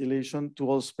natural ventilation to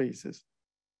all spaces.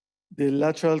 The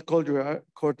lateral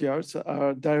courtyards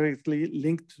are directly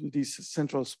linked to this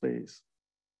central space.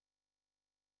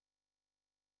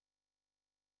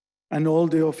 And all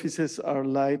the offices are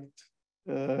light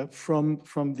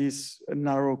from these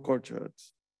narrow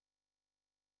courtyards.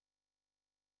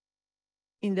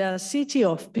 In the city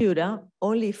of Piura,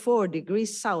 only 4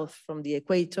 degrees south from the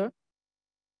equator,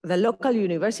 the local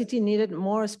university needed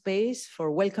more space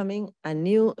for welcoming a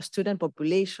new student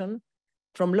population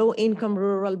from low-income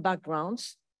rural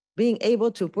backgrounds, being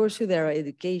able to pursue their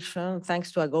education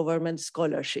thanks to a government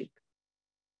scholarship.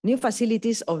 New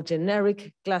facilities of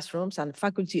generic classrooms and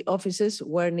faculty offices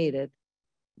were needed.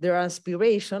 Their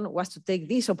aspiration was to take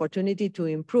this opportunity to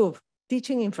improve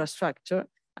teaching infrastructure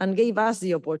and gave us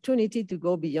the opportunity to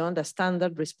go beyond a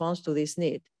standard response to this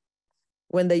need.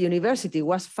 When the university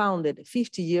was founded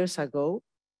 50 years ago,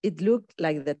 it looked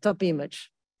like the top image.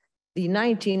 The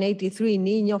 1983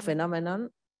 Niño phenomenon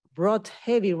brought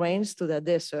heavy rains to the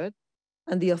desert,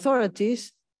 and the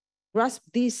authorities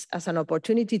grasped this as an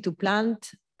opportunity to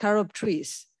plant carob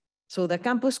trees, so the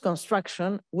campus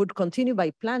construction would continue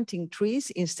by planting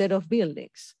trees instead of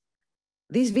buildings.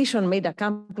 This vision made a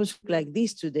campus like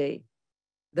this today.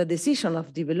 The decision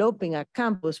of developing a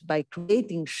campus by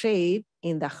creating shade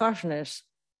in the harshness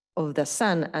of the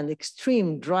sun and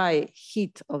extreme dry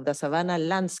heat of the savanna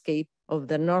landscape of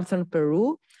the northern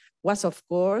Peru was, of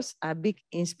course, a big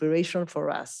inspiration for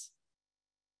us.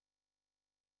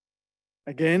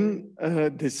 Again,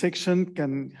 this section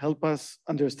can help us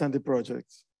understand the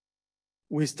project.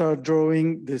 We start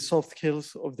drawing the soft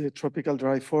hills of the tropical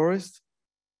dry forest,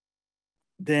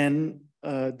 then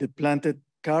the planted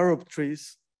carob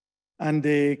trees, and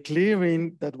the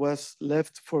clearing that was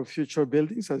left for future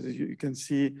buildings, as you can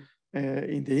see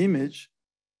in the image.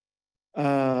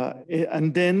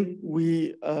 And then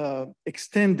we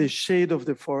extend the shade of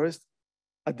the forest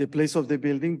at the place of the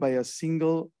building by a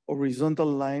single horizontal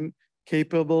line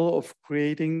capable of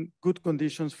creating good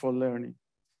conditions for learning.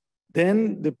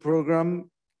 Then the program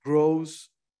grows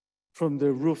from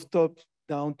the rooftop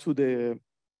down to the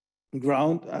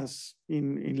ground, as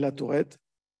in La Tourette.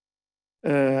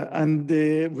 And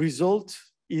the result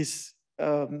is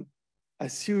a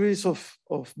series of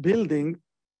buildings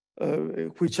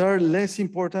which are less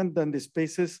important than the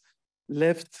spaces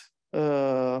left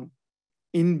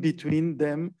in between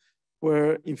them,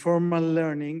 where informal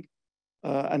learning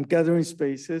and gathering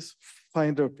spaces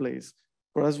find their place.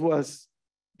 For us, was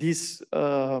these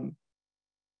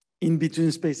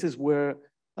in-between spaces were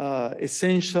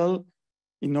essential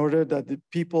in order that the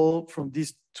people from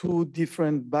these 2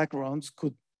 different backgrounds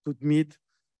could meet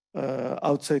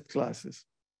outside classes.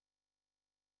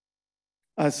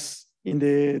 As in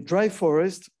the dry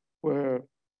forest, where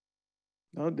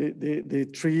the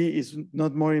tree is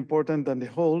not more important than the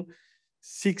whole,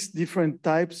 6 different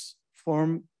types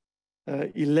form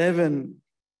 11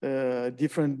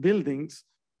 different buildings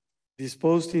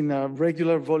disposed in a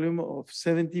regular volume of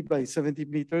 70 by 70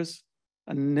 meters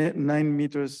and 9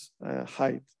 meters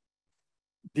height.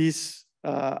 This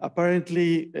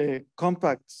apparently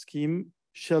compact scheme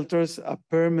shelters a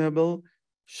permeable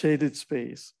shaded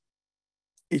space.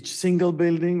 Each single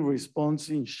building responds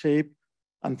in shape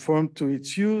and form to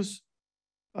its use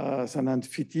as an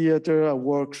amphitheater, a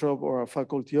workshop, or a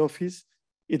faculty office.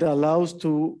 It allows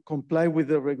to comply with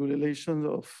the regulations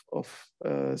of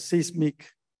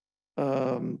seismic,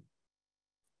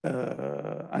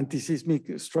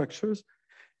 anti-seismic structures.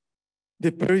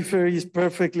 The periphery is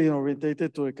perfectly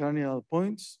orientated to the cardinal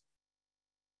points.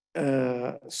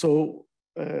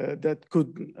 That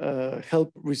could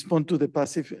help respond to the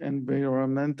passive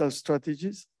environmental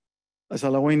strategies, as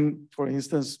allowing, for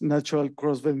instance, natural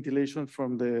cross ventilation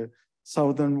from the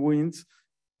southern winds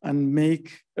and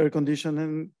make air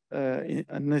conditioning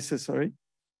unnecessary,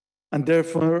 and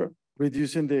therefore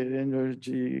reducing the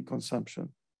energy consumption.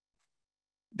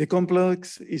 The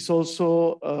complex is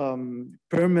also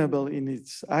permeable in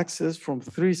its access from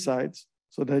 3 sides,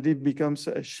 so that it becomes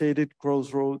a shaded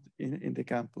crossroad in the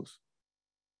campus.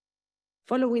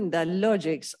 Following the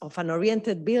logics of an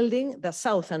oriented building, the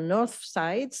south and north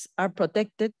sides are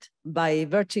protected by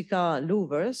vertical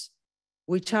louvers,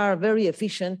 which are very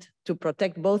efficient to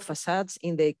protect both facades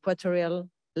in the equatorial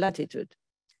latitude.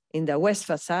 In the west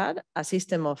facade, a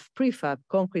system of prefab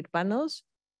concrete panels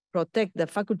protect the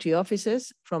faculty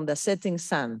offices from the setting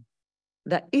sun.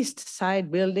 The east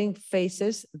side building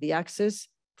faces the access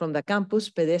from the campus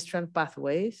pedestrian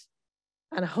pathways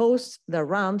and hosts the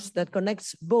ramps that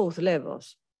connects both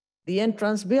levels. The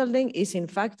entrance building is in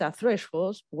fact a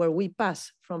threshold where we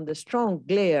pass from the strong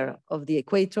glare of the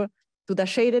equator to the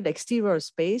shaded exterior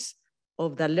space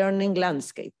of the learning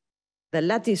landscape. The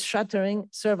lattice shuttering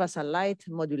serves as a light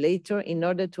modulator in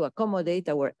order to accommodate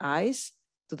our eyes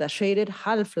to the shaded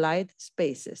half-light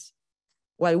spaces,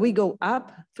 while we go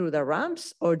up through the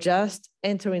ramps or just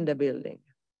entering the building.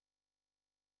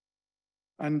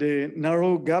 And the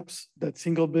narrow gaps that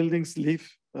single buildings leave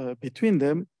between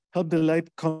them help the light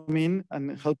come in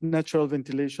and help natural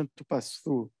ventilation to pass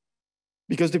through.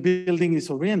 Because the building is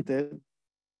oriented,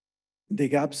 the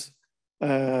gaps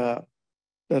that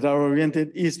are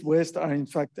oriented east-west are in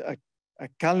fact a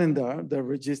calendar that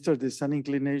registers the sun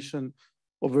inclination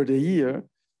over the year,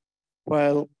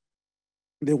 while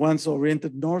the ones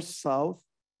oriented north-south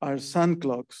are sun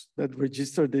clocks that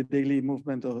register the daily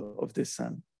movement of the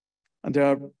sun. And there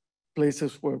are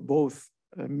places where both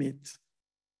meet.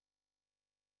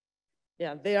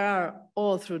 Yeah, there are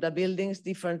all through the buildings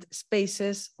different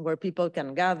spaces where people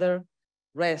can gather,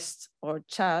 rest, or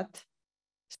chat.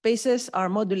 Spaces are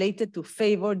modulated to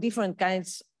favor different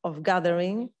kinds of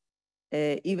gathering,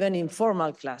 even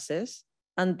informal classes.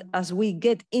 And as we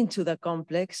get into the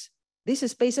complex, these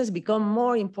spaces become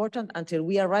more important until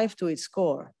we arrive to its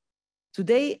core.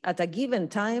 Today, at a given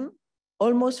time,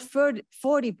 almost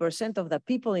 40% of the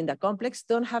people in the complex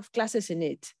don't have classes in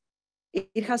it.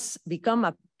 It has become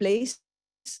a place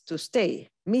to stay,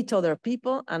 meet other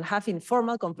people, and have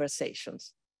informal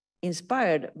conversations.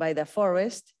 Inspired by the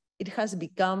forest, it has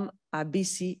become a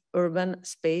busy urban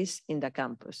space in the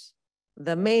campus.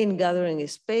 The main gathering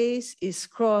space is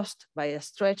crossed by a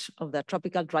stretch of the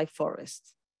tropical dry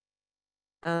forest.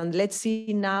 And let's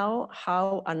see now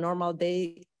how a normal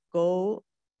day goes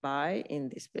by in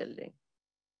this building.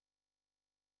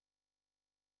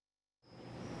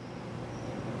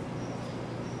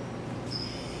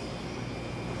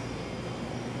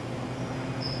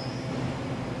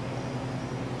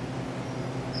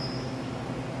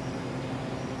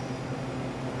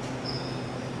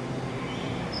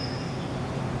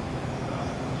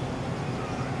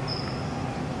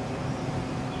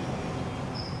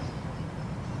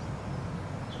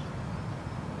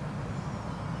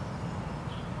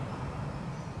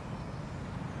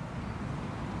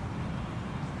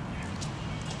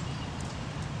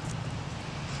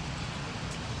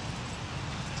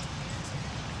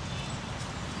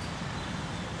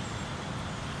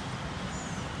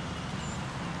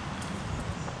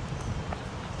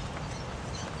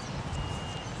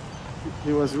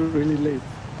 He was really late.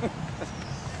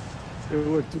 There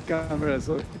were 2 cameras,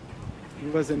 so he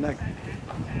was an actor.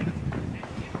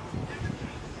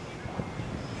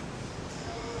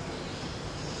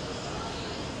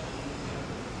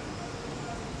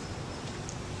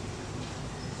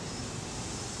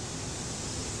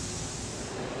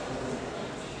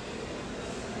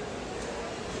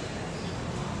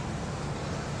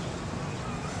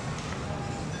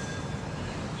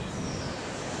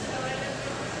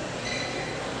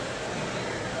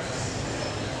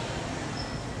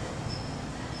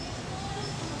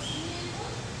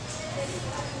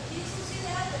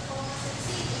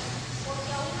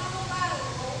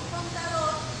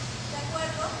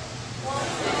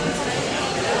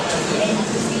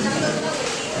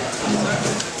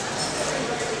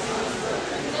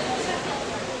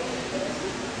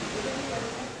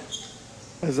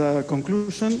 As a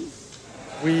conclusion,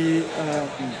 we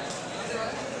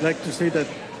like to say that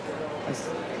as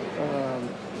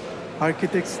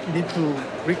architects need to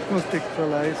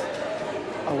recontextualize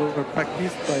our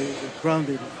practice by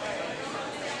grounding,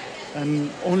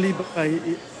 and only by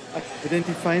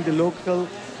identifying the local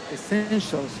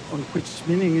essentials on which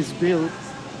meaning is built,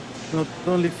 not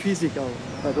only physical,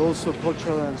 but also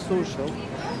cultural and social,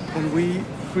 can we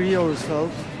free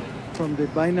ourselves from the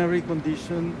binary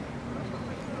condition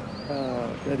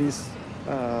that is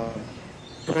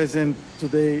present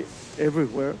today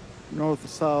everywhere, north,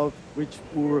 south, rich,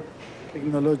 poor,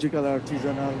 technological,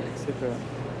 artisanal, etc.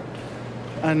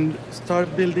 And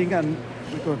start building and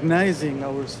recognizing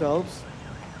ourselves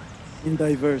in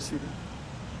diversity.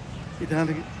 It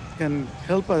can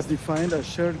help us define a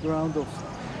shared ground of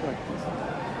practice.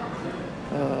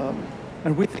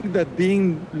 And we think that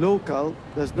being local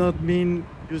does not mean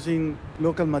using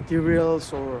local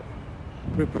materials or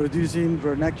reproducing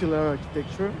vernacular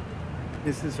architecture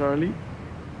necessarily.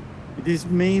 It is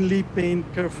mainly paying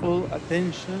careful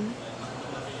attention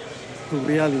to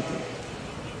reality.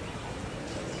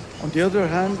 On the other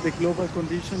hand, the global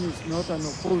condition is not an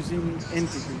opposing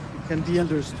entity. It can be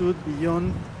understood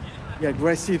beyond the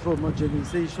aggressive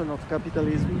homogenization of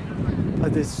capitalism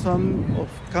as the sum of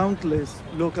countless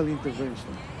local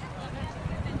interventions.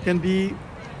 It can be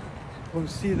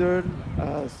considered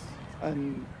as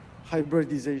an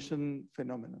hybridization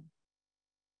phenomenon.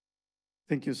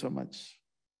 Thank you so much.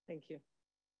 Thank you.